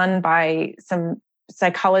 was done by some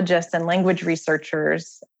psychologists and language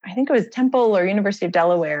researchers. I think it was Temple or University of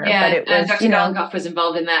Delaware. Yeah, but it was, Dr. Galenkoff was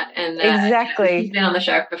involved in that. And exactly. He's been on the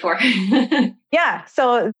show before. Yeah.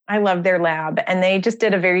 So I love their lab. And they just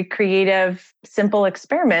did a very creative, simple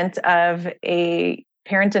experiment of a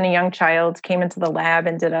parent and a young child came into the lab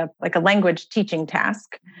and did a language teaching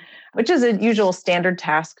task, which is a usual standard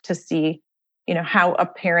task to see, how a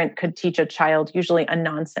parent could teach a child, usually a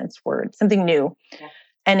nonsense word, something new. Yeah.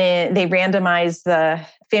 And they randomized the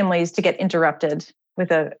families to get interrupted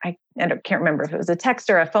with I can't remember if it was a text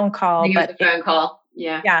or a phone call. I think it was a phone call.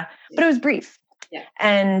 Yeah. Yeah. But it was brief. Yeah.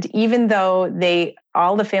 And even though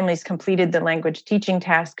all the families completed the language teaching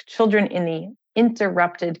task, children in the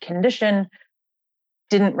interrupted condition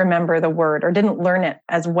didn't remember the word or didn't learn it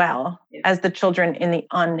as well as the children in the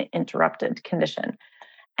uninterrupted condition.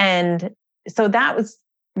 And so that was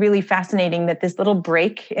really fascinating, that this little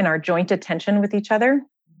break in our joint attention with each other,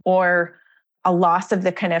 or a loss of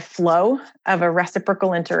the kind of flow of a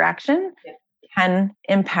reciprocal interaction, can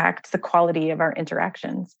impact the quality of our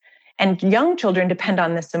interactions. And young children depend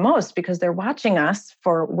on this the most because they're watching us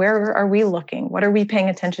for where are we looking? What are we paying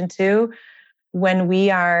attention to when we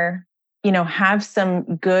are, have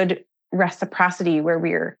some good reciprocity where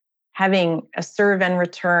we're having a serve and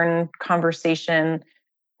return conversation.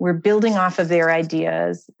 We're building off of their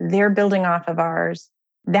ideas. They're building off of ours.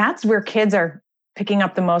 That's where kids are picking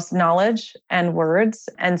up the most knowledge and words.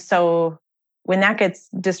 And so when that gets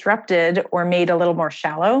disrupted or made a little more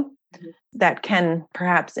shallow, that can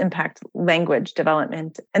perhaps impact language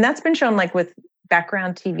development. And that's been shown with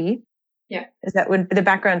background TV. Yeah. Is that when the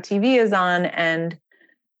background TV is on and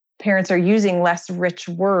parents are using less rich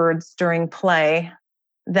words during play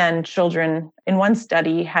than children. In one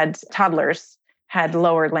study, toddlers had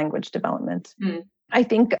lower language development. I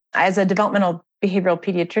think as a developmental behavioral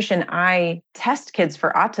pediatrician, I test kids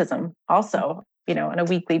for autism also, on a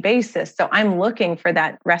weekly basis. So I'm looking for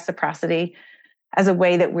that reciprocity as a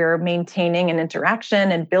way that we're maintaining an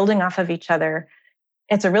interaction and building off of each other.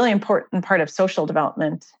 It's a really important part of social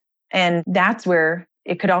development. And that's where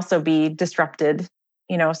it could also be disrupted,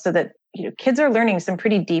 so that kids are learning some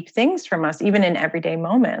pretty deep things from us, even in everyday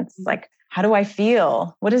moments. Like, how do I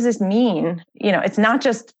feel? What does this mean? It's not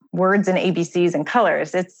just words and ABCs and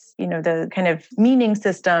colors. It's, the kind of meaning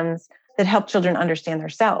systems that help children understand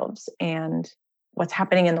themselves and what's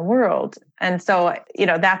happening in the world. And so,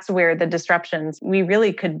 that's where the disruptions, we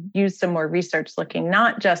really could use some more research looking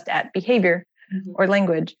not just at behavior or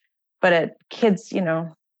language, but at kids,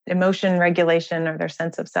 emotion regulation or their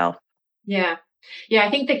sense of self. Yeah. Yeah, I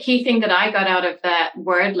think the key thing that I got out of that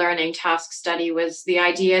word learning task study was the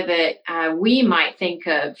idea that we might think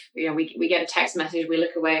of, we get a text message, we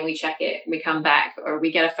look away and we check it, we come back, or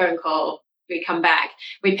we get a phone call, we come back,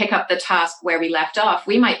 we pick up the task where we left off.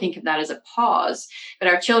 We might think of that as a pause, but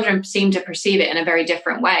our children seem to perceive it in a very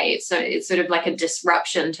different way. So it's sort of like a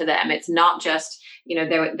disruption to them. It's not just,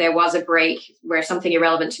 there was a break where something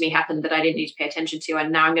irrelevant to me happened that I didn't need to pay attention to,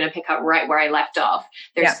 and now I'm going to pick up right where I left off.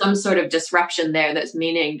 There's some sort of disruption there that's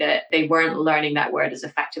meaning that they weren't learning that word as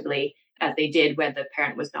effectively as they did when the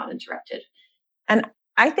parent was not interrupted. And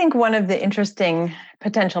I think one of the interesting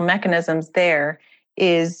potential mechanisms there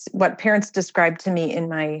is what parents described to me in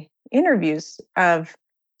my interviews of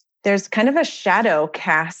there's kind of a shadow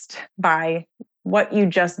cast by what you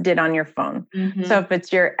just did on your phone. So if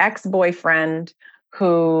it's your ex-boyfriend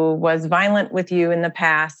who was violent with you in the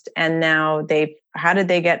past, and now how did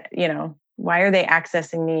they get, why are they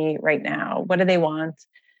accessing me right now? What do they want?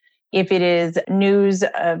 If it is news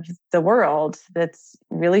of the world that's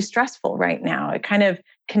really stressful right now, it kind of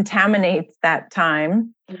contaminates that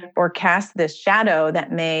time or casts this shadow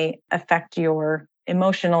that may affect your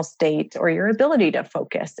emotional state or your ability to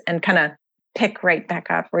focus and kind of pick right back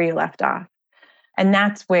up where you left off. And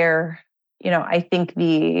that's where, I think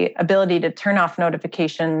the ability to turn off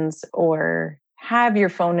notifications or have your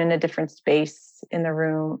phone in a different space in the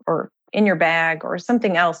room or in your bag or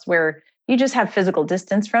something else where you just have physical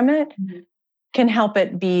distance from it can help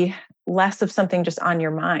it be less of something just on your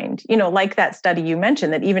mind. Like that study you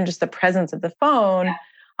mentioned, that even just the presence of the phone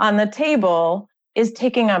on the table is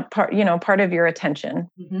taking up part of your attention.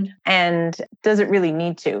 And does it really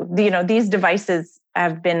need to? These devices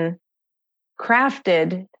have been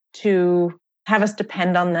crafted to have us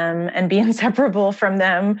depend on them and be inseparable from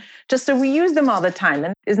them, just so we use them all the time.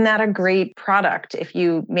 And isn't that a great product if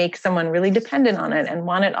you make someone really dependent on it and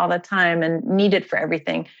want it all the time and need it for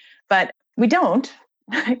everything? But we don't.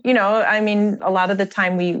 A lot of the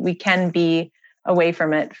time we can be away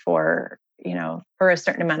from it for a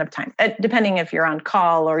certain amount of time, depending if you're on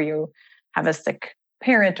call or you have a sick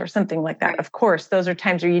parent or something like that. Right. Of course, those are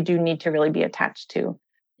times where you do need to really be attached to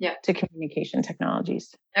Yeah. to communication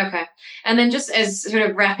technologies. Okay. And then just as sort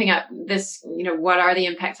of wrapping up this, what are the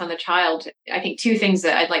impacts on the child? I think two things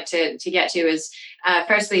that I'd like to get to is,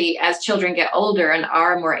 firstly, as children get older and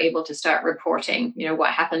are more able to start reporting,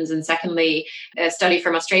 what happens. And secondly, a study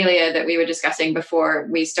from Australia that we were discussing before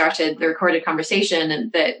we started the recorded conversation,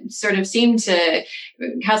 and that sort of seemed to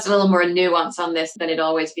cast a little more nuance on this than it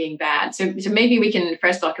always being bad. So maybe we can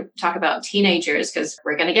first talk about teenagers, because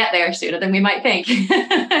we're going to get there sooner than we might think.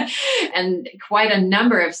 And quite a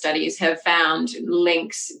number of studies have found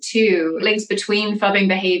links between phubbing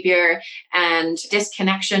behavior and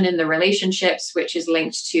disconnection in the relationships, which is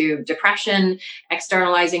linked to depression,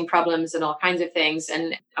 externalizing problems, and all kinds of things.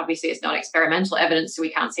 And obviously it's not experimental evidence, so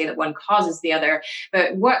we can't say that one causes the other.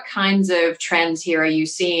 But what kinds of trends here are you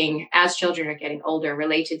seeing as children are getting older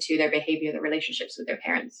related to their behavior, their relationships with their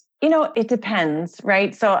parents? It depends,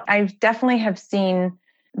 right? So I definitely have seen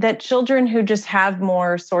that children who just have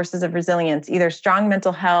more sources of resilience, either strong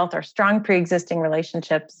mental health or strong pre-existing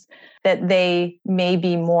relationships, that they may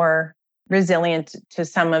be more resilient to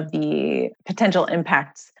some of the potential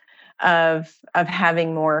impacts of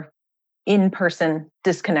having more in-person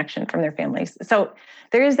disconnection from their families. So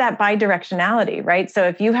there is that bidirectionality, right? So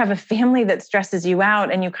if you have a family that stresses you out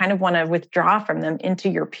and you kind of want to withdraw from them into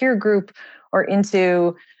your peer group or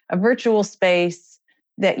into a virtual space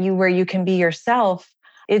where you can be yourself,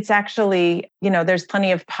 it's actually, there's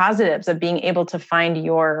plenty of positives of being able to find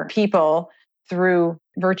your people through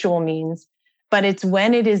virtual means. But it's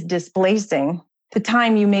when it is displacing the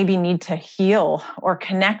time you maybe need to heal or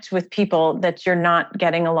connect with people that you're not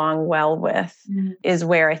getting along well with, is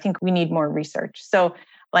where I think we need more research. So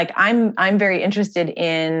I'm very interested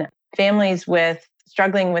in families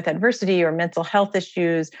struggling with adversity or mental health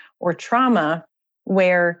issues or trauma,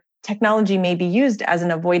 where technology may be used as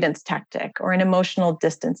an avoidance tactic or an emotional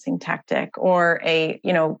distancing tactic, or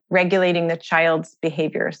regulating the child's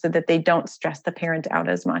behavior so that they don't stress the parent out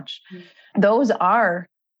as much. Those are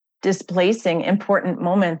displacing important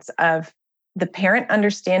moments of the parent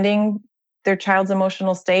understanding their child's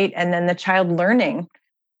emotional state, and then the child learning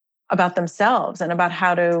about themselves and about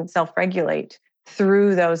how to self-regulate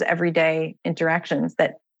through those everyday interactions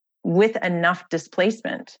that, with enough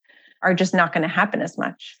displacement, are just not going to happen as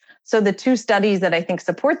much. So the two studies that I think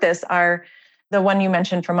support this are the one you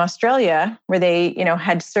mentioned from Australia, where they,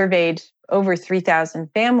 had surveyed over 3,000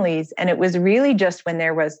 families. And it was really just when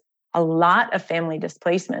there was a lot of family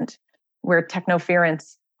displacement where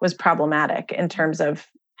technoference was problematic in terms of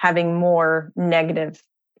having more negative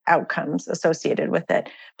outcomes associated with it.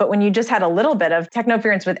 But when you just had a little bit of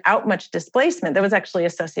technoference without much displacement, that was actually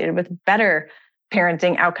associated with better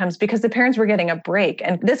parenting outcomes, because the parents were getting a break.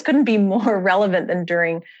 And this couldn't be more relevant than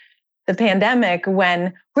during the pandemic,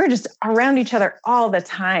 when we're just around each other all the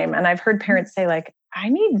time. And I've heard parents say, I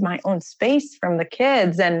need my own space from the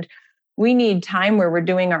kids, and we need time where we're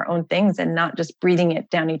doing our own things and not just breathing it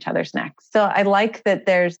down each other's necks. So I like that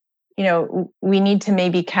there's, we need to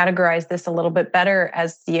maybe categorize this a little bit better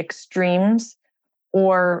as the extremes,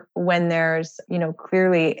 or when there's,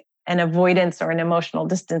 clearly an avoidance or an emotional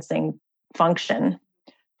distancing function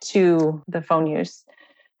to the phone use.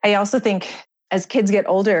 I also think as kids get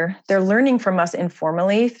older, they're learning from us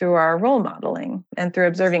informally through our role modeling and through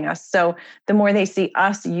observing us. So the more they see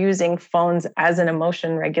us using phones as an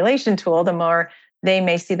emotion regulation tool, the more they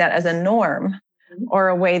may see that as a norm, or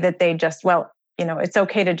a way that they just, it's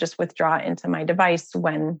okay to just withdraw into my device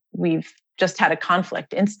when we've just had a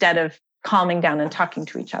conflict, instead of calming down and talking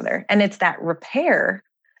to each other. And it's that repair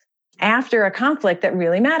after a conflict that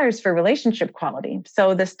really matters for relationship quality.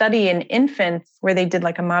 So the study in infants, where they did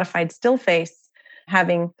a modified still face,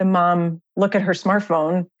 having the mom look at her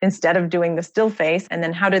smartphone instead of doing the still face, and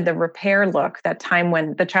then how did the repair look, that time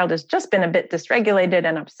when the child has just been a bit dysregulated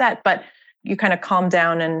and upset, but you kind of calm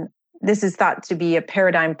down. And this is thought to be a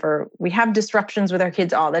paradigm for, we have disruptions with our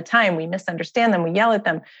kids all the time. We misunderstand them, we yell at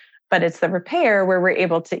them, but it's the repair where we're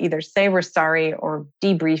able to either say we're sorry or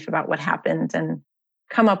debrief about what happened and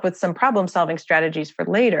come up with some problem-solving strategies for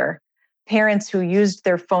later. Parents who used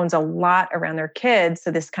their phones a lot around their kids,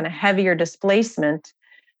 so this kind of heavier displacement,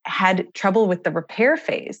 had trouble with the repair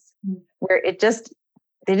phase, where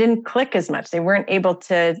they didn't click as much. They weren't able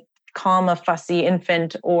to calm a fussy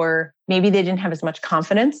infant, or maybe they didn't have as much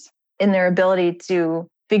confidence in their ability to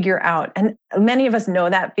figure out. And many of us know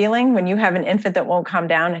that feeling when you have an infant that won't calm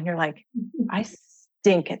down and you're like, I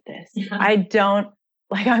stink at this.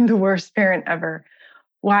 I'm the worst parent ever.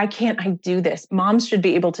 Why can't I do this? Moms should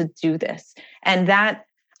be able to do this. And that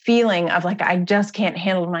feeling of I just can't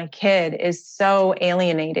handle my kid is so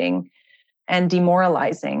alienating. and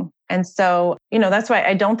demoralizing. And so, that's why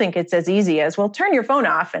I don't think it's as easy as, well, turn your phone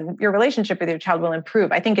off and your relationship with your child will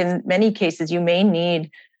improve. I think in many cases, you may need,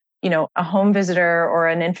 a home visitor or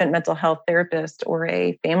an infant mental health therapist or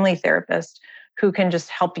a family therapist who can just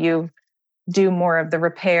help you do more of the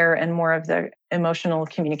repair and more of the emotional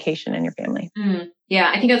communication in your family. Yeah,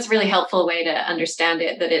 I think that's a really helpful way to understand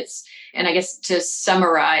it, that it's, and I guess to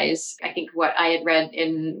summarize, I think what I had read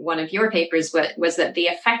in one of your papers was that the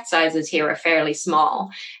effect sizes here are fairly small.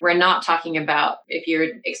 We're not talking about if you're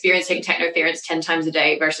experiencing technoference 10 times a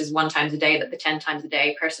day versus 1 time a day, that the 10 times a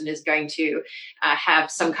day person is going to have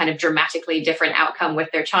some kind of dramatically different outcome with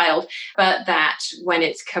their child, but that when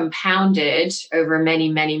it's compounded over many,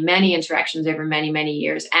 many, many interactions over many, many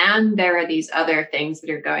years, and there are these other things that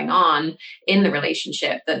are going on in the relationship,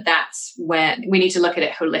 that's when we need to look at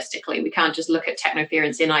it holistically. We can't just look at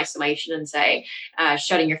technoference in isolation and say,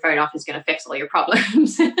 shutting your phone off is going to fix all your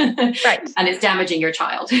problems. Right. And it's damaging your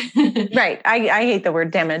child. Right. I hate the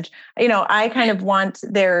word damage. I kind of want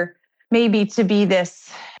there maybe to be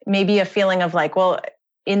this, maybe a feeling of like, well,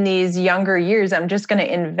 in these younger years, I'm just going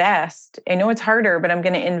to invest. I know it's harder, but I'm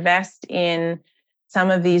going to invest in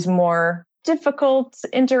some of these more difficult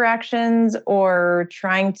interactions, or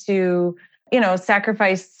trying to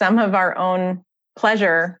sacrifice some of our own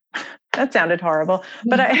pleasure. That sounded horrible,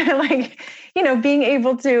 but I like, being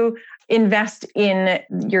able to invest in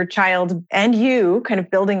your child and you kind of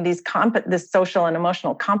building this social and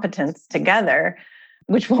emotional competence together,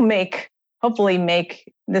 which will hopefully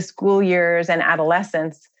make the school years and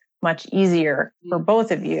adolescence much easier for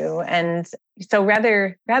both of you. And so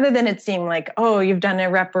rather than it seem like, oh, you've done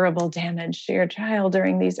irreparable damage to your child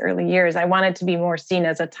during these early years, I want it to be more seen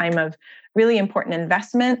as a time of really important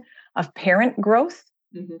investment of parent growth,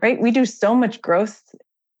 right? We do so much growth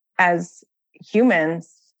as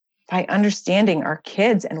humans by understanding our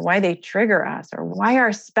kids and why they trigger us, or why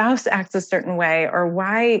our spouse acts a certain way, or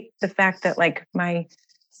why the fact that like my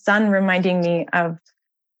son reminding me of,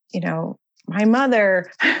 my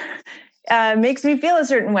mother makes me feel a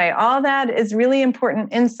certain way. All that is really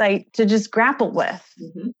important insight to just grapple with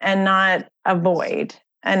and not avoid.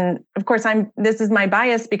 And of course, this is my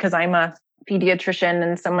bias because I'm a pediatrician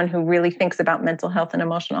and someone who really thinks about mental health and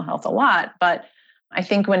emotional health a lot. But I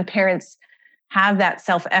think when parents have that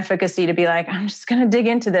self-efficacy to be like, I'm just going to dig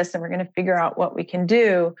into this and we're going to figure out what we can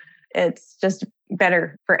do, it's just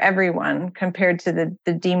better for everyone compared to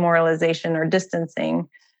the demoralization or distancing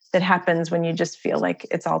that happens when you just feel like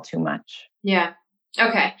it's all too much. Yeah.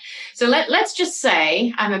 Okay. So let's just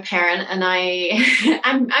say I'm a parent and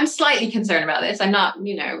I'm slightly concerned about this. I'm not,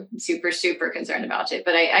 super, super concerned about it,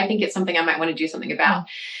 but I think it's something I might want to do something about.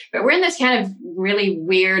 But we're in this kind of really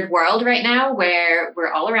weird world right now where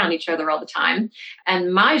we're all around each other all the time.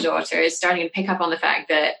 And my daughter is starting to pick up on the fact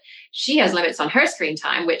that she has limits on her screen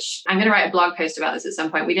time, which I'm going to write a blog post about this at some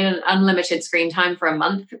point. We did an unlimited screen time for a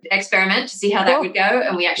month experiment to see how that would go.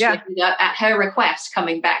 And we actually ended up at her request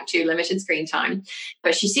coming back to limited screen time.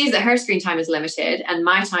 But she sees that her screen time is limited and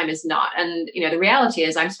my time is not. And, the reality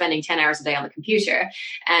is I'm spending 10 hours a day on the computer.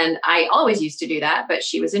 And I always used to do that, but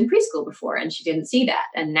she was in preschool before and she didn't see that.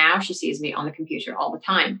 And now she sees me on the computer all the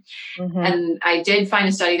time. And I did find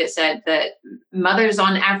a study that said that mothers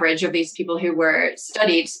on average of these people who were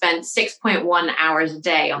studied spent 6.1 hours a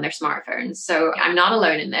day on their smartphones. So I'm not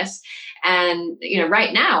alone in this. And,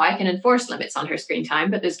 right now I can enforce limits on her screen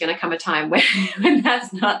time, but there's going to come a time when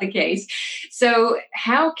that's not the case. So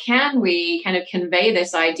how can we kind of convey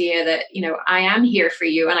this idea that, I am here for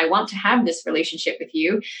you and I want to have this relationship with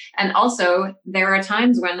you. And also there are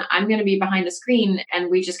times when I'm going to be behind the screen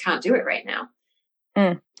and we just can't do it right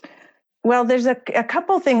now. Well, there's a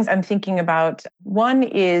couple things I'm thinking about. One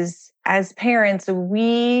is, as parents,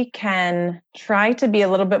 we can try to be a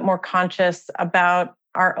little bit more conscious about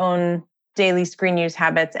our own daily screen use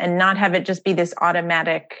habits and not have it just be this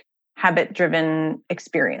automatic habit-driven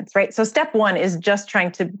experience, right? So step one is just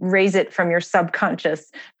trying to raise it from your subconscious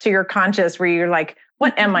to your conscious, where you're like,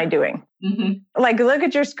 what am I doing? Like, look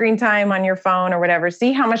at your screen time on your phone or whatever.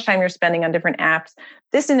 See how much time you're spending on different apps.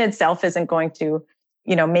 This in itself isn't going to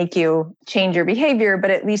make you change your behavior, but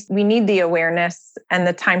at least we need the awareness and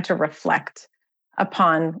the time to reflect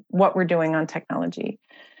upon what we're doing on technology.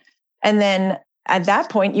 And then at that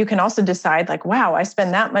point, you can also decide like, wow, I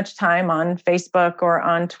spend that much time on Facebook or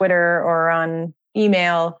on Twitter or on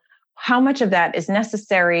email. How much of that is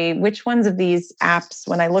necessary? Which ones of these apps,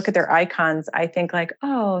 when I look at their icons, I think like,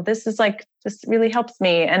 oh, this really helps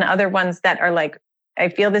me. And other ones that are like, I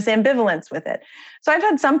feel this ambivalence with it. So I've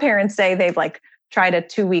had some parents say they've like tried a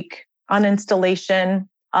 2-week uninstallation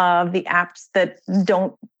of the apps that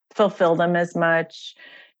don't fulfill them as much.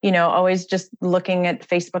 always just looking at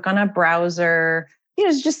Facebook on a browser,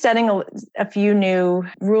 just setting a few new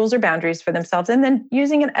rules or boundaries for themselves and then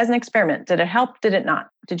using it as an experiment. Did it help? Did it not?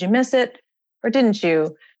 Did you miss it or didn't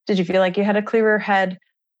you? Did you feel like you had a clearer head?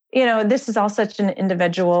 This is all such an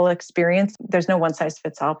individual experience. There's no one size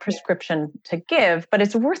fits all prescription to give, but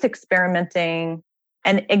it's worth experimenting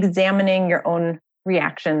and examining your own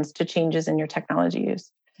reactions to changes in your technology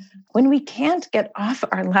use. When we can't get off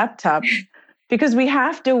our laptop because we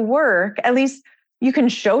have to work, at least you can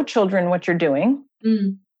show children what you're doing.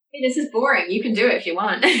 Hey, this is boring. You can do it if you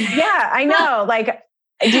want. Yeah, I know. Like,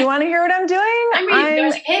 do you want to hear what I'm doing? I'm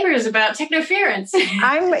reading papers about technoference.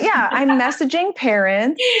 I'm messaging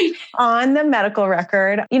parents on the medical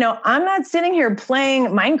record. I'm not sitting here playing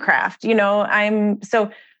Minecraft.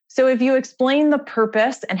 So if you explain the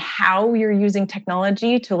purpose and how you're using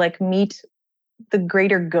technology to like meet the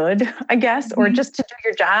greater good, I guess, or just to do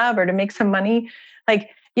your job or to make some money, like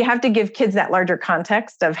you have to give kids that larger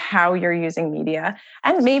context of how you're using media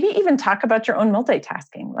and maybe even talk about your own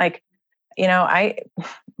multitasking. Like,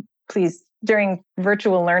 during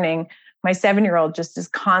virtual learning, my 7-year-old just is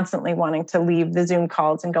constantly wanting to leave the Zoom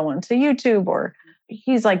calls and go onto YouTube, or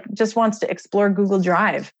he's like, just wants to explore Google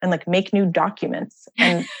Drive and like make new documents.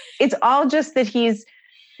 And it's all just that he's,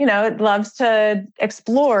 loves to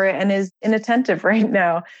explore and is inattentive right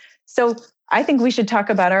now. So I think we should talk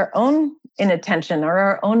about our own inattention or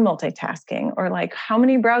our own multitasking, or like, how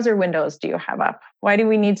many browser windows do you have up? Why do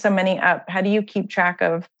we need so many up? How do you keep track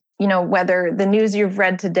of, whether the news you've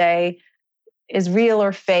read today is real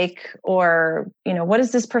or fake, or, what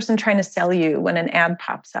is this person trying to sell you when an ad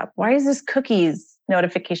pops up? Why is this cookies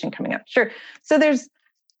notification coming up? Sure. So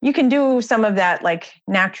you can do some of that like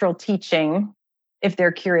natural teaching if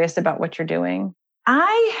they're curious about what you're doing.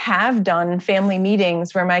 I have done family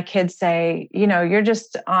meetings where my kids say, you're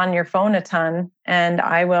just on your phone a ton, and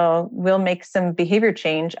we'll make some behavior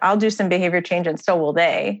change. I'll do some behavior change and so will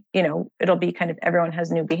they. It'll be kind of everyone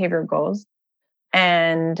has new behavior goals.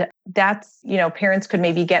 And that's, parents could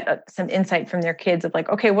maybe get some insight from their kids of like,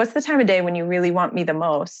 okay, what's the time of day when you really want me the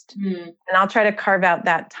most? And I'll try to carve out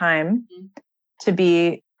that time to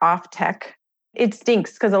be off tech. It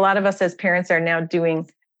stinks because a lot of us as parents are now doing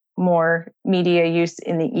more media use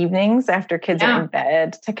in the evenings after kids are in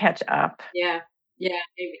bed to catch up. Yeah.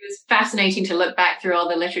 It was fascinating to look back through all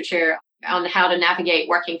the literature on how to navigate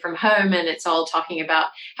working from home. And it's all talking about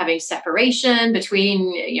having separation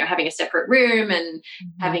between, having a separate room and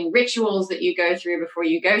having rituals that you go through before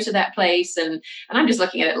you go to that place. And I'm just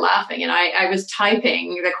looking at it laughing. And I was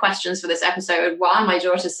typing the questions for this episode while my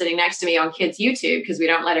daughter's sitting next to me on kids' YouTube, because we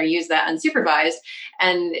don't let her use that unsupervised.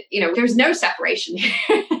 And, there's no separation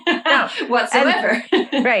whatsoever.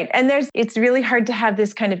 Right. And it's really hard to have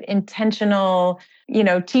this kind of intentional,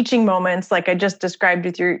 teaching moments like I just described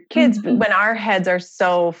with your kids, when our heads are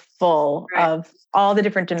so full of all the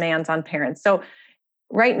different demands on parents. So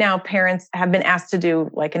right now, parents have been asked to do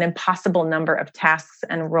like an impossible number of tasks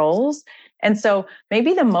and roles. And so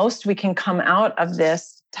maybe the most we can come out of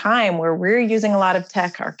this time where we're using a lot of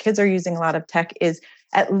tech, our kids are using a lot of tech, is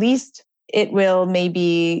at least it will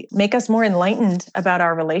maybe make us more enlightened about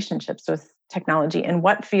our relationships with technology and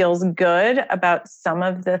what feels good about some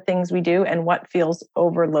of the things we do and what feels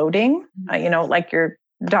overloading. Like your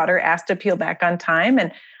daughter asked to peel back on time.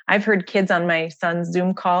 And I've heard kids on my son's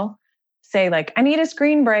Zoom call say like, I need a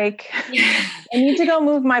screen break. I need to go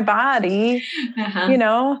move my body.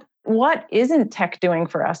 What isn't tech doing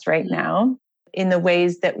for us right now in the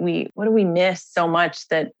ways that what do we miss so much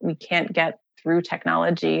that we can't get through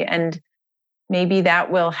technology? And maybe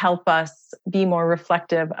that will help us be more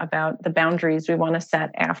reflective about the boundaries we want to set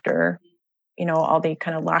after, all the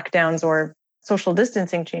kind of lockdowns or social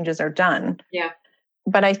distancing changes are done. Yeah.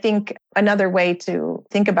 But I think another way to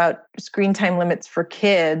think about screen time limits for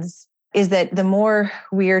kids is that the more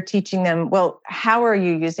we are teaching them, well, how are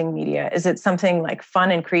you using media? Is it something like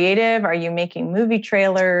fun and creative? Are you making movie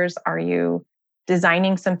trailers? Are you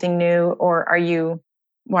designing something new? Or are you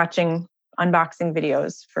watching unboxing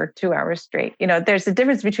videos for 2 hours straight? There's a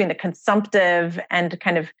difference between the consumptive and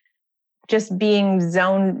kind of just being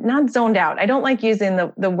not zoned out. I don't like using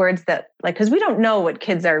the words that because we don't know what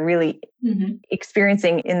kids are really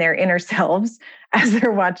experiencing in their inner selves as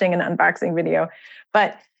they're watching an unboxing video.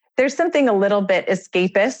 But there's something a little bit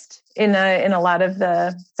escapist in a lot of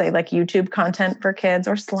the, say, like YouTube content for kids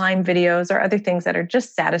or slime videos or other things that are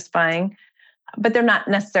just satisfying, but they're not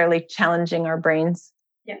necessarily challenging our brains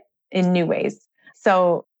in new ways.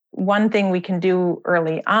 So one thing we can do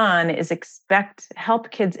early on is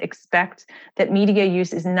help kids expect that media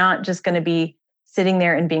use is not just going to be sitting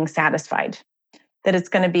there and being satisfied, that it's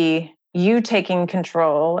going to be you taking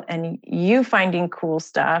control and you finding cool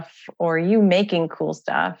stuff or you making cool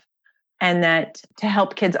stuff, and that to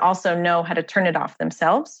help kids also know how to turn it off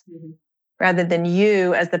themselves rather than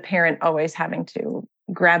you as the parent always having to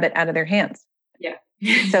grab it out of their hands. Yeah.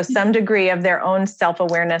 So some degree of their own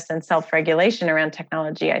self-awareness and self-regulation around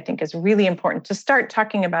technology, I think, is really important to start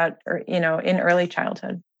talking about, in early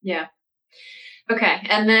childhood. Yeah. Okay.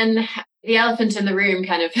 And then the elephant in the room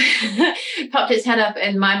kind of popped its head up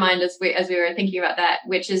in my mind as we were thinking about that,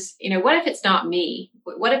 which is, what if it's not me?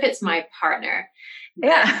 What if it's my partner?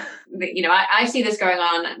 Yeah. I see this going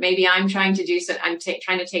on. Maybe I'm trying to do so. I'm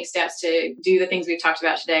trying to take steps to do the things we've talked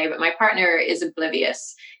about today, but my partner is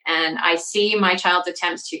oblivious. And I see my child's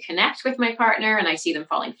attempts to connect with my partner and I see them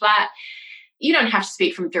falling flat. You don't have to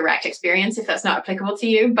speak from direct experience if that's not applicable to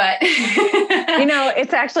you, but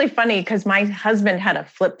it's actually funny because my husband had a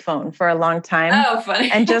flip phone for a long time. Oh, funny.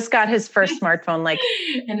 And just got his first smartphone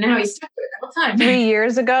and now he's stuck with it the whole time. 3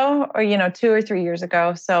 years ago, or 2 or 3 years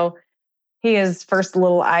ago. So he has first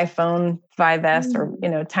little iPhone 5S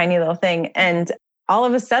or tiny little thing, and all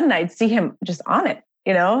of a sudden I'd see him just on it,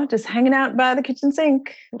 just hanging out by the kitchen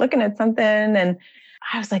sink, looking at something, and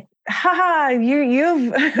I was like, "Ha!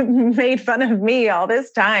 You've made fun of me all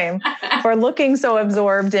this time for looking so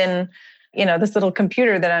absorbed in, this little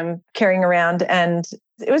computer that I'm carrying around." And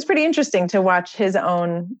it was pretty interesting to watch his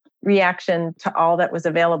own reaction to all that was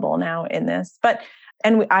available now in this.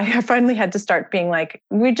 And I finally had to start being like,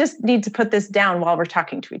 we just need to put this down while we're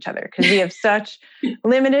talking to each other because we have such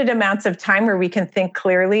limited amounts of time where we can think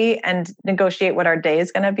clearly and negotiate what our day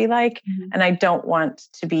is going to be like. Mm-hmm. And I don't want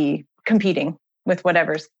to be competing with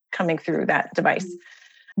whatever's coming through that device. Mm-hmm.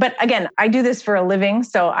 But again, I do this for a living,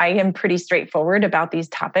 so I am pretty straightforward about these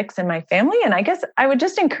topics in my family. And I guess I would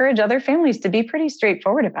just encourage other families to be pretty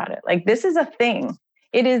straightforward about it. Like, this is a thing.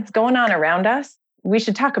 It is going on around us. We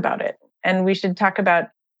should talk about it. And we should talk about,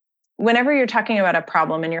 whenever you're talking about a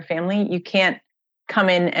problem in your family, you can't come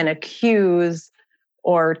in and accuse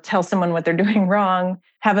or tell someone what they're doing wrong.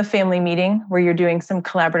 Have a family meeting where you're doing some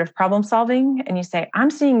collaborative problem solving and you say,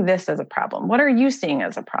 I'm seeing this as a problem. What are you seeing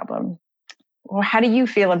as a problem? Well, how do you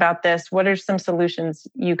feel about this? What are some solutions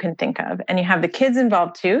you can think of? And you have the kids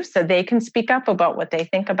involved too, so they can speak up about what they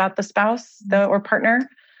think about the spouse or partner.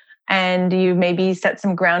 And you maybe set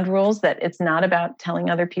some ground rules that it's not about telling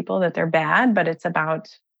other people that they're bad, but it's about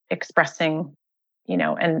expressing,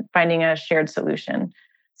 and finding a shared solution.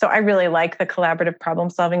 So I really like the collaborative problem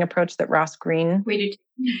solving approach that Ross Greene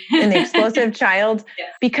in The Explosive Child,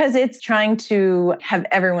 because it's trying to have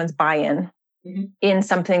everyone's buy-in in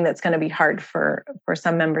something that's going to be hard for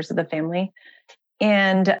some members of the family.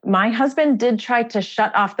 And my husband did try to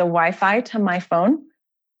shut off the Wi-Fi to my phone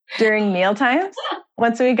during meal times.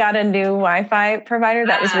 Once we got a new Wi-Fi provider,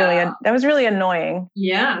 that was really annoying.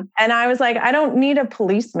 Yeah. And I was like, I don't need a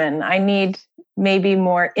policeman. I need maybe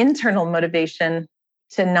more internal motivation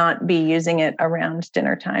to not be using it around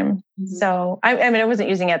dinner time. Mm-hmm. So I mean, I wasn't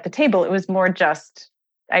using it at the table. It was more just,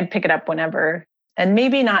 I'd pick it up whenever and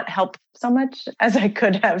maybe not help so much as I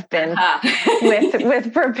could have been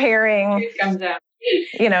with preparing,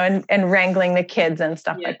 and wrangling the kids and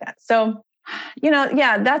stuff like that. So,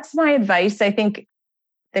 that's my advice. I think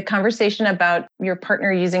the conversation about your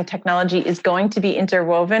partner using technology is going to be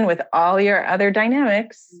interwoven with all your other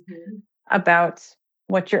dynamics about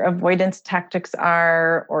what your avoidance tactics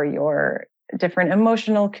are, or your different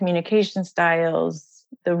emotional communication styles,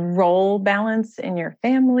 the role balance in your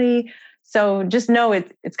family. So just know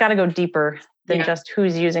it's got to go deeper than just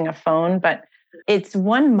who's using a phone, but it's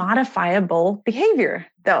one modifiable behavior,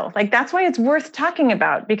 though. Like, that's why it's worth talking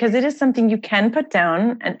about, because it is something you can put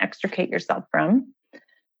down and extricate yourself from,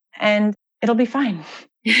 and it'll be fine.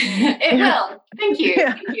 It will. Thank you.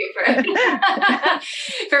 Yeah. Thank you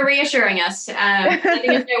for reassuring us.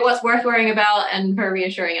 Letting us know what's worth worrying about and for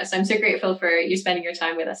reassuring us. I'm so grateful for you spending your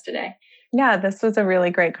time with us today. Yeah, this was a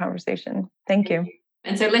really great conversation. Thank you.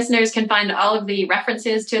 And so listeners can find all of the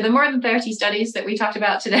references to the more than 30 studies that we talked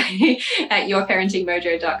about today at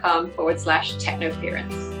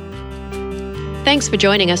yourparentingmojo.com/technoference. Thanks for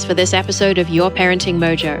joining us for this episode of Your Parenting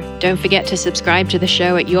Mojo. Don't forget to subscribe to the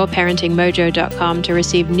show at yourparentingmojo.com to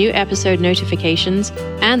receive new episode notifications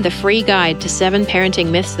and the free guide to 7 parenting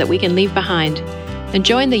myths that we can leave behind. And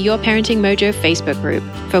join the Your Parenting Mojo Facebook group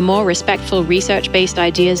for more respectful, research-based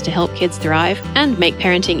ideas to help kids thrive and make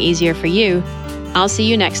parenting easier for you. I'll see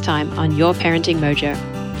you next time on Your Parenting Mojo.